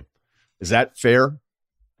 $34 million. Is that fair?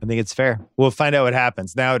 I think it's fair. We'll find out what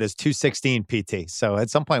happens. Now it is 2:16 PT. So at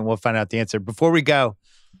some point we'll find out the answer. Before we go,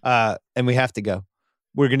 and we have to go,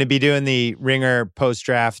 we're going to be doing the Ringer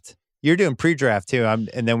post-draft. You're doing pre-draft too.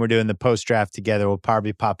 And then we're doing the post-draft together. We'll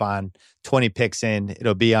probably pop on 20 picks in.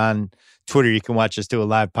 It'll be on Twitter. You can watch us do a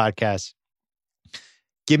live podcast.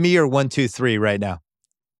 Give me your 1, 2, 3 right now.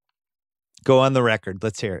 Go on the record.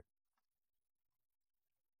 Let's hear it.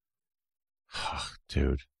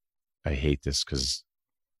 Dude, I hate this because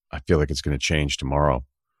I feel like it's going to change tomorrow.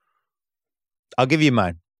 I'll give you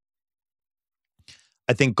mine.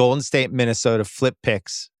 I think Golden State, Minnesota flip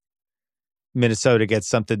picks. Minnesota gets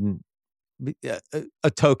something,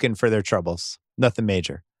 a token for their troubles. Nothing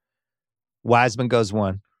major. Wiseman goes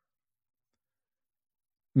 1.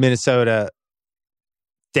 Minnesota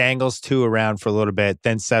dangles 2 around for a little bit,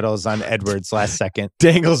 then settles on Edwards last second.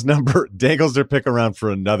 Dangles their pick around for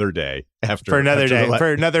another day. For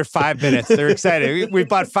another 5 minutes. They're excited. We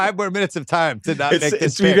bought 5 more minutes of time to not make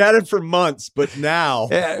this pick. We've had it for months, but now.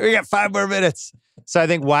 Yeah, we got 5 more minutes. So I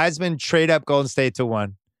think Wiseman trade up Golden State to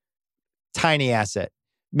 1. Tiny asset.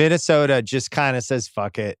 Minnesota just kind of says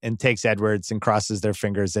fuck it and takes Edwards and crosses their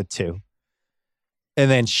fingers at 2. And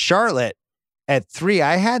then Charlotte at 3.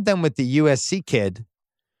 I had them with the USC kid.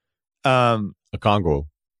 A Congo.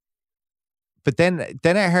 But then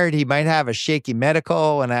I heard he might have a shaky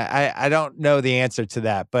medical, and I don't know the answer to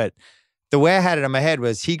that. But the way I had it in my head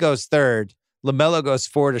was he goes 3rd, LaMelo goes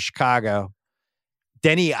 4 to Chicago,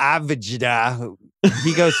 Denny Avdija,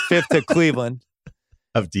 he goes 5th to Cleveland.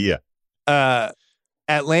 Avdija.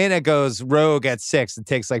 Atlanta goes rogue at 6 and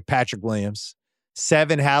takes like Patrick Williams.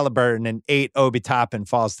 7 Halliburton and 8 Obi Toppin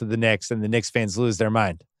falls to the Knicks, and the Knicks fans lose their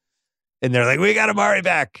mind. And they're like, we got Amari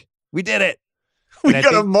back. We did it. We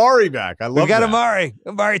got Amari back. I love that. We got Amari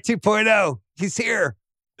 2.0. He's here.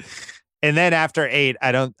 And then after 8,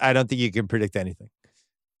 I don't think you can predict anything.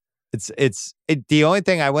 It's the only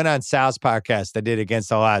thing I went on Sal's podcast. I did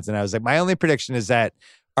Against All Odds, and I was like, my only prediction is that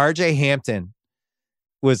RJ Hampton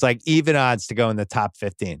was like even odds to go in the top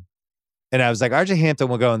 15. And I was like, RJ Hampton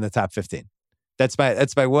will go in the top 15. That's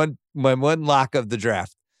my one lock of the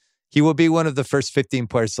draft. He will be one of the first 15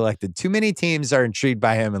 players selected. Too many teams are intrigued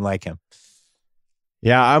by him and like him.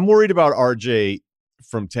 Yeah, I'm worried about RJ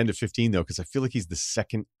from 10 to 15, though, because I feel like he's the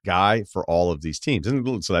second guy for all of these teams.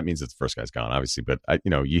 And so that means that the first guy's gone, obviously. But,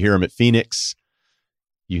 you hear him at Phoenix.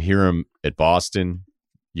 You hear him at Boston.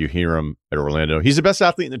 You hear him at Orlando. He's the best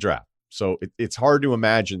athlete in the draft. So it's hard to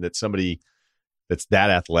imagine that somebody that's that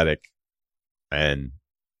athletic and,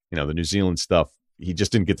 the New Zealand stuff, he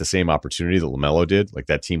just didn't get the same opportunity that LaMelo did. Like,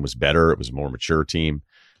 that team was better. It was a more mature team.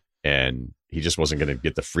 And he just wasn't going to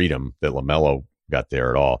get the freedom that LaMelo got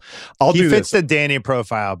there at all. He fits the Danny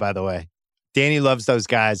profile, by the way. Danny loves those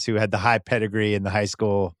guys who had the high pedigree in the high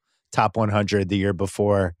school top 100 the year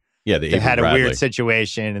before. Yeah, they had a weird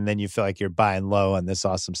situation, and then you feel like you're buying low on this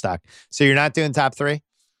awesome stock. So you're not doing top 3?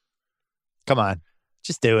 Come on.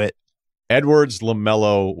 Just do it. Edwards,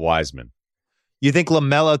 LaMelo, Wiseman. You think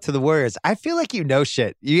LaMelo to the Warriors? I feel like you know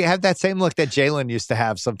shit. You have that same look that Jalen used to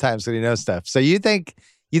have sometimes when he knows stuff. So you think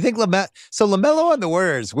LaMelo? So LaMelo on the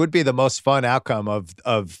Warriors would be the most fun outcome of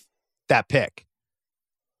that pick,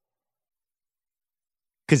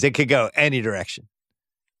 because it could go any direction,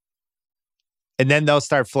 and then they'll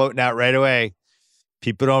start floating out right away.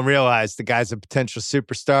 People don't realize the guy's a potential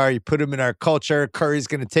superstar. You put him in our culture. Curry's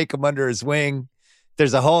going to take him under his wing.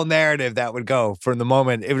 There's a whole narrative that would go from the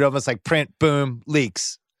moment. It would almost like print, boom,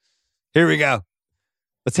 leaks. Here we go.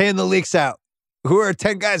 Let's hand the leaks out. Who are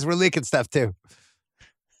 10 guys we're leaking stuff to?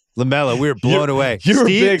 LaMelo, we were blown away.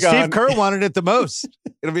 Steve Kerr wanted it the most.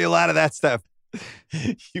 It'll be a lot of that stuff.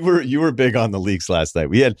 You were big on the leaks last night.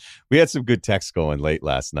 We had some good texts going late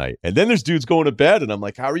last night, and then there's dudes going to bed, and I'm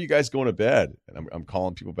like, how are you guys going to bed? And I'm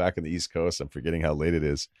calling people back in the East Coast. I'm forgetting how late it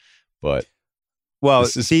is, but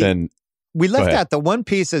this has been. We left out the one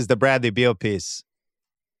piece is the Bradley Beal piece.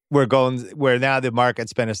 Where now the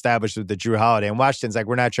market's been established with the Drew Holiday, and Washington's like,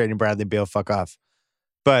 we're not trading Bradley Beal, fuck off.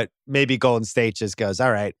 But maybe Golden State just goes,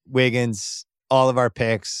 all right, Wiggins, all of our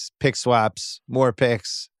picks, pick swaps, more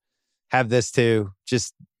picks, have this too.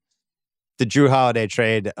 Just the Drew Holiday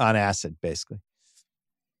trade on acid, basically.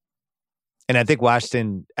 And I think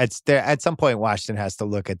Washington, at some point, Washington has to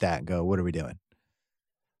look at that and go, what are we doing?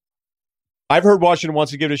 I've heard Washington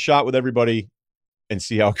wants to give it a shot with everybody and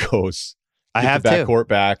see how it goes. I have the to. Backcourt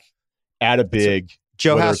back, add a big.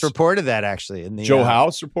 Joe House reported that actually. In the, Joe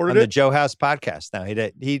House reported on it? the Joe House podcast. No,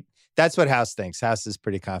 he that's what House thinks. House is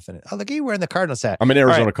pretty confident. Oh, look at you wearing the Cardinals hat. I'm an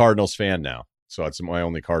Arizona Cardinals fan now, so it's my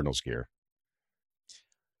only Cardinals gear.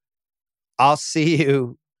 I'll see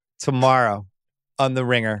you tomorrow on The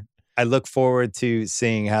Ringer. I look forward to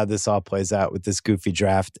seeing how this all plays out with this goofy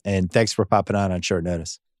draft. And thanks for popping on short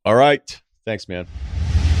notice. All right. Thanks, man.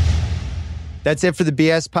 That's it for the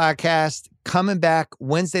BS podcast. Coming back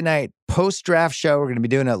Wednesday night, post-draft show. We're going to be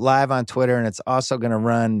doing it live on Twitter, and it's also going to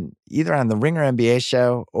run either on the Ringer NBA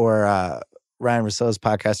show or Ryen Russillo's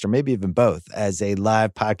podcast, or maybe even both as a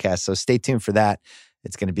live podcast. So stay tuned for that.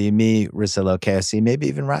 It's going to be me, Russillo, KOC, maybe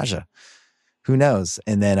even Raja. Who knows?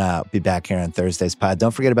 And then I'll be back here on Thursday's pod.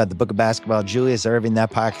 Don't forget about the Book of Basketball. Julius Erving,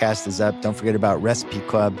 that podcast is up. Don't forget about Recipe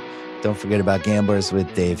Club. Don't forget about Gamblers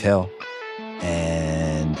with Dave Hill.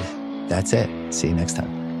 And that's it. See you next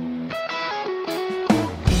time.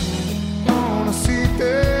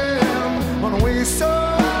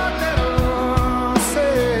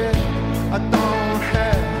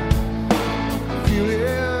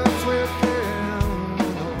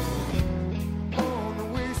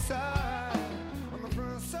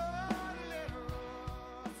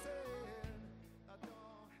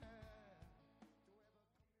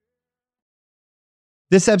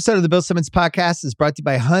 This episode of the Bill Simmons Podcast is brought to you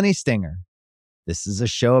by Honey Stinger. This is a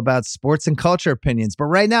show about sports and culture opinions, but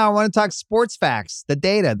right now I want to talk sports facts, the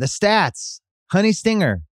data, the stats. Honey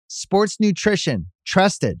Stinger, sports nutrition,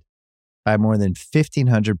 trusted by more than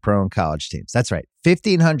 1,500 pro and college teams. That's right,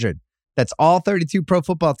 1,500. That's all 32 pro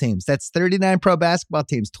football teams. That's 39 pro basketball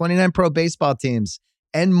teams, 29 pro baseball teams,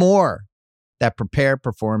 and more that prepare,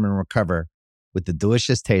 perform, and recover with the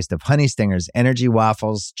delicious taste of Honey Stinger's energy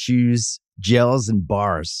waffles, chews, gels, and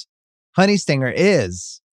bars. Honey Stinger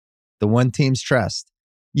is the one teams trust.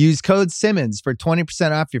 Use code Simmons for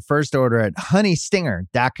 20% off your first order at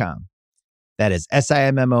honeystinger.com. That is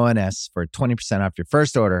SIMMONS for 20% off your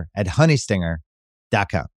first order at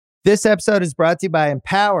honeystinger.com. This episode is brought to you by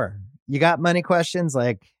Empower. You got money questions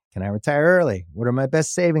like, can I retire early? What are my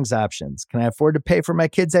best savings options? Can I afford to pay for my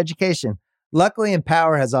kids' education? Luckily,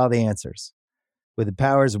 Empower has all the answers. With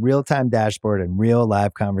Empower's real-time dashboard and real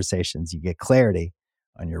live conversations, you get clarity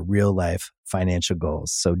on your real-life financial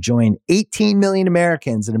goals. So join 18 million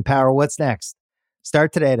Americans and Empower what's next.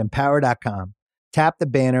 Start today at empower.com. Tap the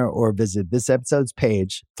banner or visit this episode's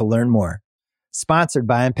page to learn more. Sponsored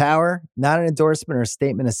by Empower, not an endorsement or a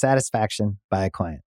statement of satisfaction by a client.